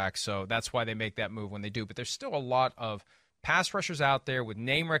quarterback. So that's why they make that move when they do. But there's still a lot of pass rushers out there with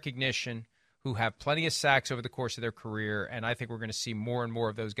name recognition who have plenty of sacks over the course of their career, and I think we're going to see more and more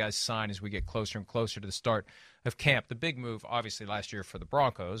of those guys sign as we get closer and closer to the start of camp. The big move, obviously, last year for the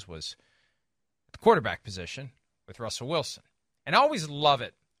Broncos was the quarterback position with Russell Wilson. And I always love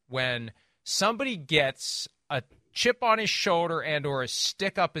it when somebody gets a chip on his shoulder and or a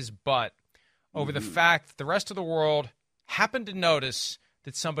stick up his butt over the fact that the rest of the world happened to notice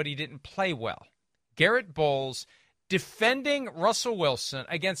that somebody didn't play well. Garrett Bolles defending Russell Wilson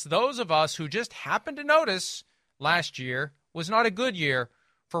against those of us who just happened to notice last year was not a good year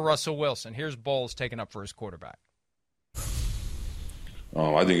for Russell Wilson. Here's Bolles taking up for his quarterback.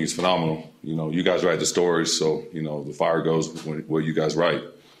 I think he's phenomenal. You guys write the stories, so, the fire goes where you guys write.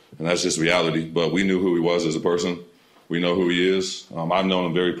 And that's just reality. But we knew who he was as a person. We know who he is. I've known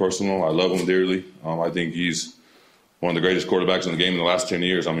him very personal. I love him dearly. I think he's one of the greatest quarterbacks in the game in the last 10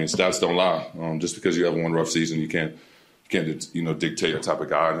 years. I mean, stats don't lie. Just because you have one rough season, you can't dictate the type of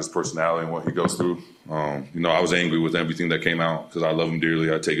guy and his personality and what he goes through. I was angry with everything that came out because I love him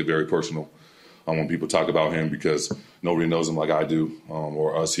dearly. I take it very personal when people talk about him because nobody knows him like I do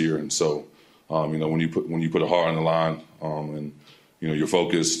or us here. And so, when you put a heart on the line and you're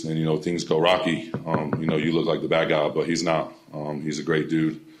focused and things go rocky, you look like the bad guy, but he's not. He's a great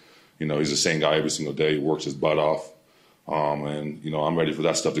dude. He's the same guy every single day. He works his butt off. I'm ready for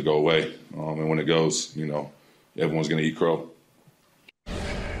that stuff to go away. And when it goes, everyone's going to eat crow.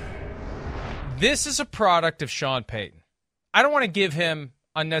 This is a product of Sean Payton. I don't want to give him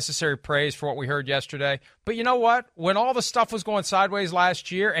unnecessary praise for what we heard yesterday, but you know what? When all the stuff was going sideways last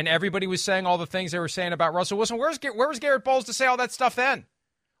year and everybody was saying all the things they were saying about Russell Wilson, where was Garrett Bolles to say all that stuff then?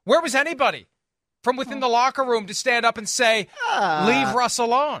 Where was anybody from within the locker room to stand up and say, leave Russ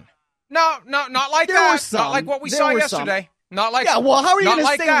alone? No, not like that. Not like what we saw yesterday. Not like well, how are you going to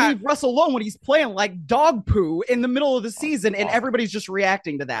say that? Leave Russ alone when he's playing like dog poo in the middle of the season and everybody's just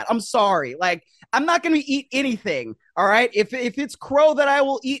reacting to that? I'm sorry. I'm not going to eat anything, all right? If it's crow that I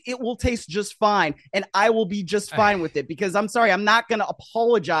will eat, it will taste just fine, and I will be just fine with it because I'm sorry, I'm not going to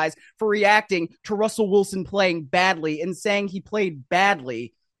apologize for reacting to Russell Wilson playing badly and saying he played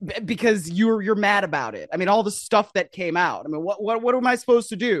badly because you're mad about it. I mean, all the stuff that came out. I mean, what am I supposed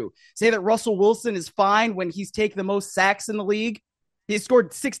to do? Say that Russell Wilson is fine when he's taken the most sacks in the league? He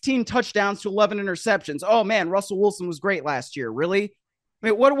scored 16 touchdowns to 11 interceptions. Oh man, Russell Wilson was great last year. Really? I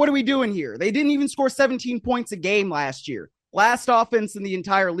mean, what are we doing here? They didn't even score 17 points a game last year. Last offense in the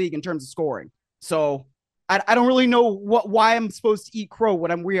entire league in terms of scoring. So I don't really know why I'm supposed to eat crow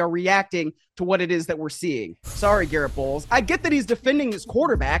when we are reacting to what it is that we're seeing. Sorry, Garrett Bolles. I get that he's defending his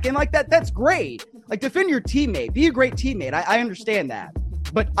quarterback, and that's great. Defend your teammate. Be a great teammate. I understand that.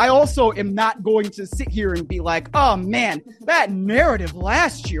 But I also am not going to sit here and be like, oh man, that narrative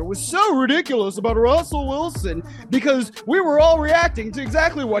last year was so ridiculous about Russell Wilson because we were all reacting to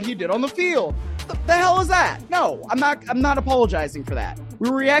exactly what he did on the field. The hell is that? No, I'm not apologizing for that. We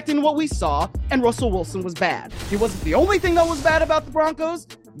were reacting to what we saw, and Russell Wilson was bad. He wasn't the only thing that was bad about the Broncos.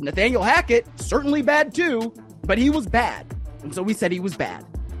 Nathaniel Hackett, certainly bad too, but he was bad. And so we said he was bad.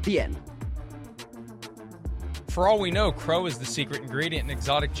 The end. For all we know, crow is the secret ingredient in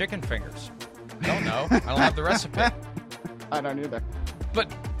exotic chicken fingers. I don't know. I don't have the recipe. I don't either.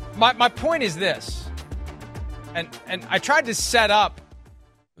 But my point is this, and I tried to set up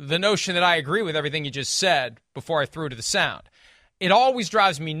the notion that I agree with everything you just said before I threw to the sound. It always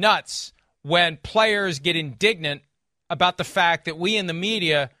drives me nuts when players get indignant about the fact that we in the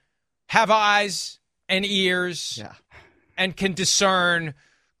media have eyes and ears and can discern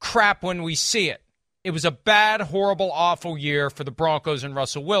crap when we see it. It was a bad, horrible, awful year for the Broncos and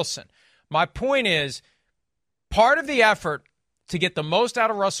Russell Wilson. My point is, part of the effort to get the most out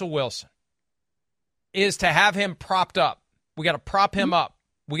of Russell Wilson is to have him propped up. We got to prop him up.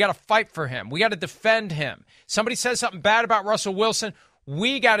 We got to fight for him. We got to defend him. Somebody says something bad about Russell Wilson,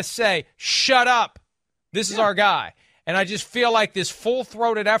 we got to say, shut up. This is our guy. And I just feel like this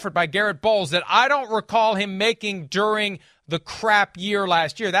full-throated effort by Garrett Bolles that I don't recall him making during the crap year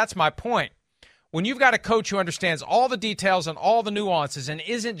last year. That's my point. When you've got a coach who understands all the details and all the nuances and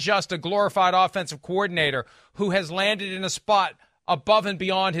isn't just a glorified offensive coordinator who has landed in a spot above and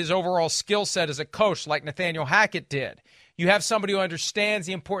beyond his overall skill set as a coach like Nathaniel Hackett did, you have somebody who understands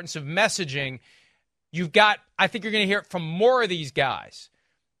the importance of messaging I think you're going to hear it from more of these guys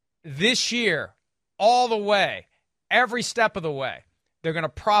this year, all the way, every step of the way. They're going to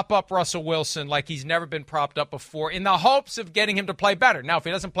prop up Russell Wilson like he's never been propped up before in the hopes of getting him to play better. Now, if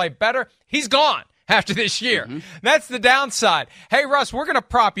he doesn't play better, he's gone after this year. That's the downside. Hey, Russ, we're going to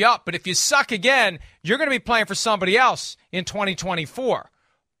prop you up, but if you suck again, you're going to be playing for somebody else in 2024.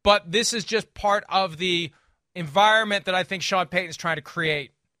 But this is just part of the environment that I think Sean Payton's trying to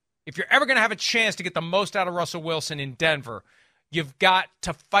create. If you're ever going to have a chance to get the most out of Russell Wilson in Denver, you've got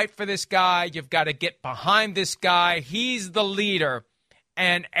to fight for this guy. You've got to get behind this guy. He's the leader,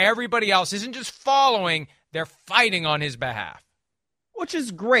 and everybody else isn't just following, they're fighting on his behalf. Which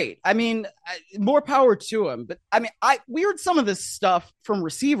is great. I mean, more power to him. But I mean, we heard some of this stuff from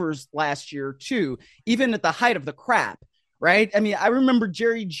receivers last year too, even at the height of the crap, right? I mean, I remember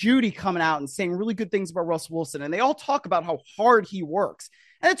Jerry Jeudy coming out and saying really good things about Russell Wilson, and they all talk about how hard he works.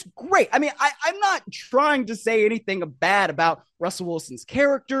 And it's great. I mean, I'm not trying to say anything bad about Russell Wilson's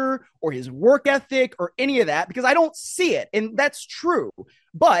character or his work ethic or any of that, because I don't see it. And that's true.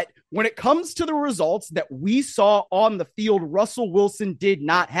 But when it comes to the results that we saw on the field, Russell Wilson did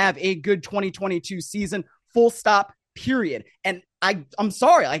not have a good 2022 season, full stop, period. And I'm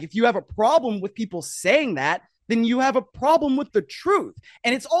sorry, like, if you have a problem with people saying that, then you have a problem with the truth.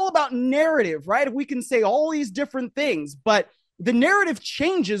 And it's all about narrative, right? We can say all these different things, but the narrative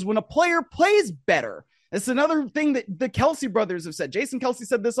changes when a player plays better. It's another thing that the Kelce brothers have said. Jason Kelce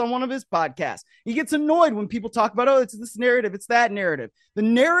said this on one of his podcasts. He gets annoyed when people talk about, oh, it's this narrative, it's that narrative. The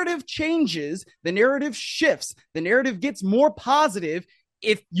narrative changes, the narrative shifts, the narrative gets more positive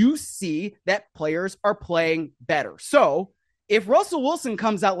if you see that players are playing better. So if Russell Wilson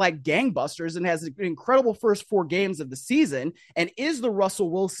comes out like gangbusters and has an incredible first 4 games of the season and is the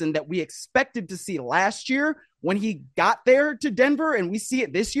Russell Wilson that we expected to see last year when he got there to Denver, and we see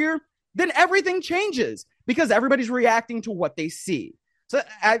it this year, then everything changes because everybody's reacting to what they see. So,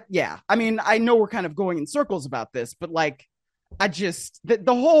 I mean, I know we're kind of going in circles about this, but like, the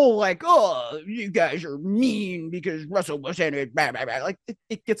whole like, oh, you guys are mean because Russell Wilson is blah, blah, blah. Like,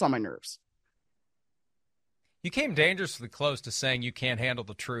 it gets on my nerves. You came dangerously close to saying you can't handle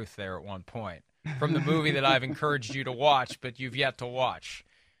the truth there at one point from the movie that I've encouraged you to watch, but you've yet to watch.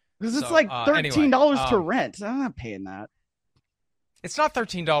 Because it's like $13 to rent. I'm not paying that. It's not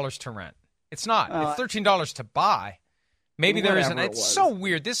 $13 to rent. It's not. It's $13 to buy. Maybe there isn't. It's so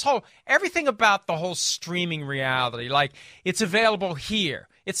weird. Everything about the whole streaming reality, like it's available here.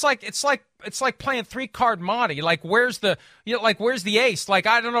 It's like playing 3-card Monte. Like where's the ace? Like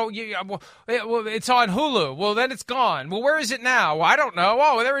I don't know. It's on Hulu. Well, then it's gone. Well, where is it now? Well, I don't know.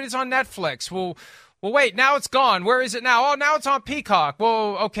 Oh, there it is on Netflix. Well, wait. Now it's gone. Where is it now? Oh, now it's on Peacock.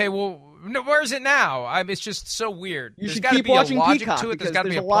 Well, okay. Well, no, where is it now? It's just so weird. There's got to be a logic to it. There's got to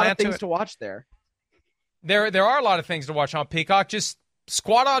be a lot of things to watch there. There are a lot of things to watch on Peacock. Just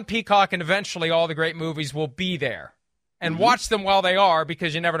squat on Peacock, and eventually all the great movies will be there. And watch them while they are,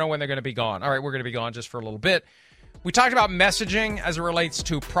 because you never know when they're going to be gone. All right, we're going to be gone just for a little bit. We talked about messaging as it relates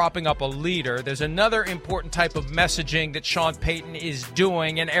to propping up a leader. There's another important type of messaging that Sean Payton is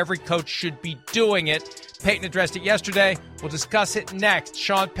doing, and every coach should be doing it. Payton addressed it yesterday. We'll discuss it next.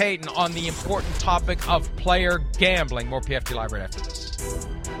 Sean Payton on the important topic of player gambling. More PFT Live right after this.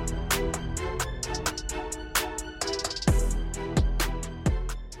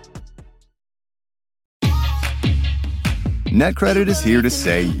 NetCredit is here to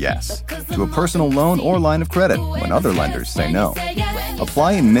say yes to a personal loan or line of credit when other lenders say no.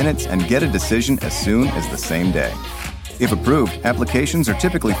 Apply in minutes and get a decision as soon as the same day. If approved, applications are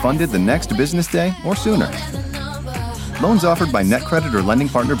typically funded the next business day or sooner. Loans offered by NetCredit or lending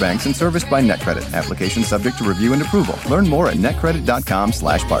partner banks and serviced by NetCredit. Application subject to review and approval. Learn more at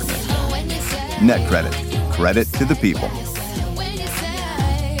netcredit.com/partner. NetCredit. Credit to the people.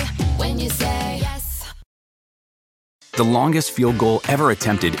 The longest field goal ever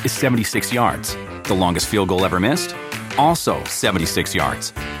attempted is 76 yards. The longest field goal ever missed? Also 76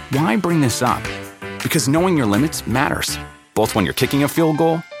 yards. Why bring this up? Because knowing your limits matters, both when you're kicking a field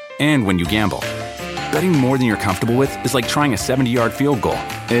goal and when you gamble. Betting more than you're comfortable with is like trying a 70-yard field goal.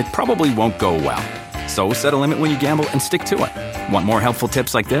 It probably won't go well. So set a limit when you gamble and stick to it. Want more helpful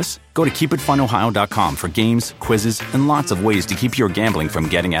tips like this? Go to keepitfunohio.com for games, quizzes, and lots of ways to keep your gambling from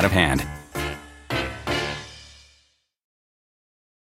getting out of hand.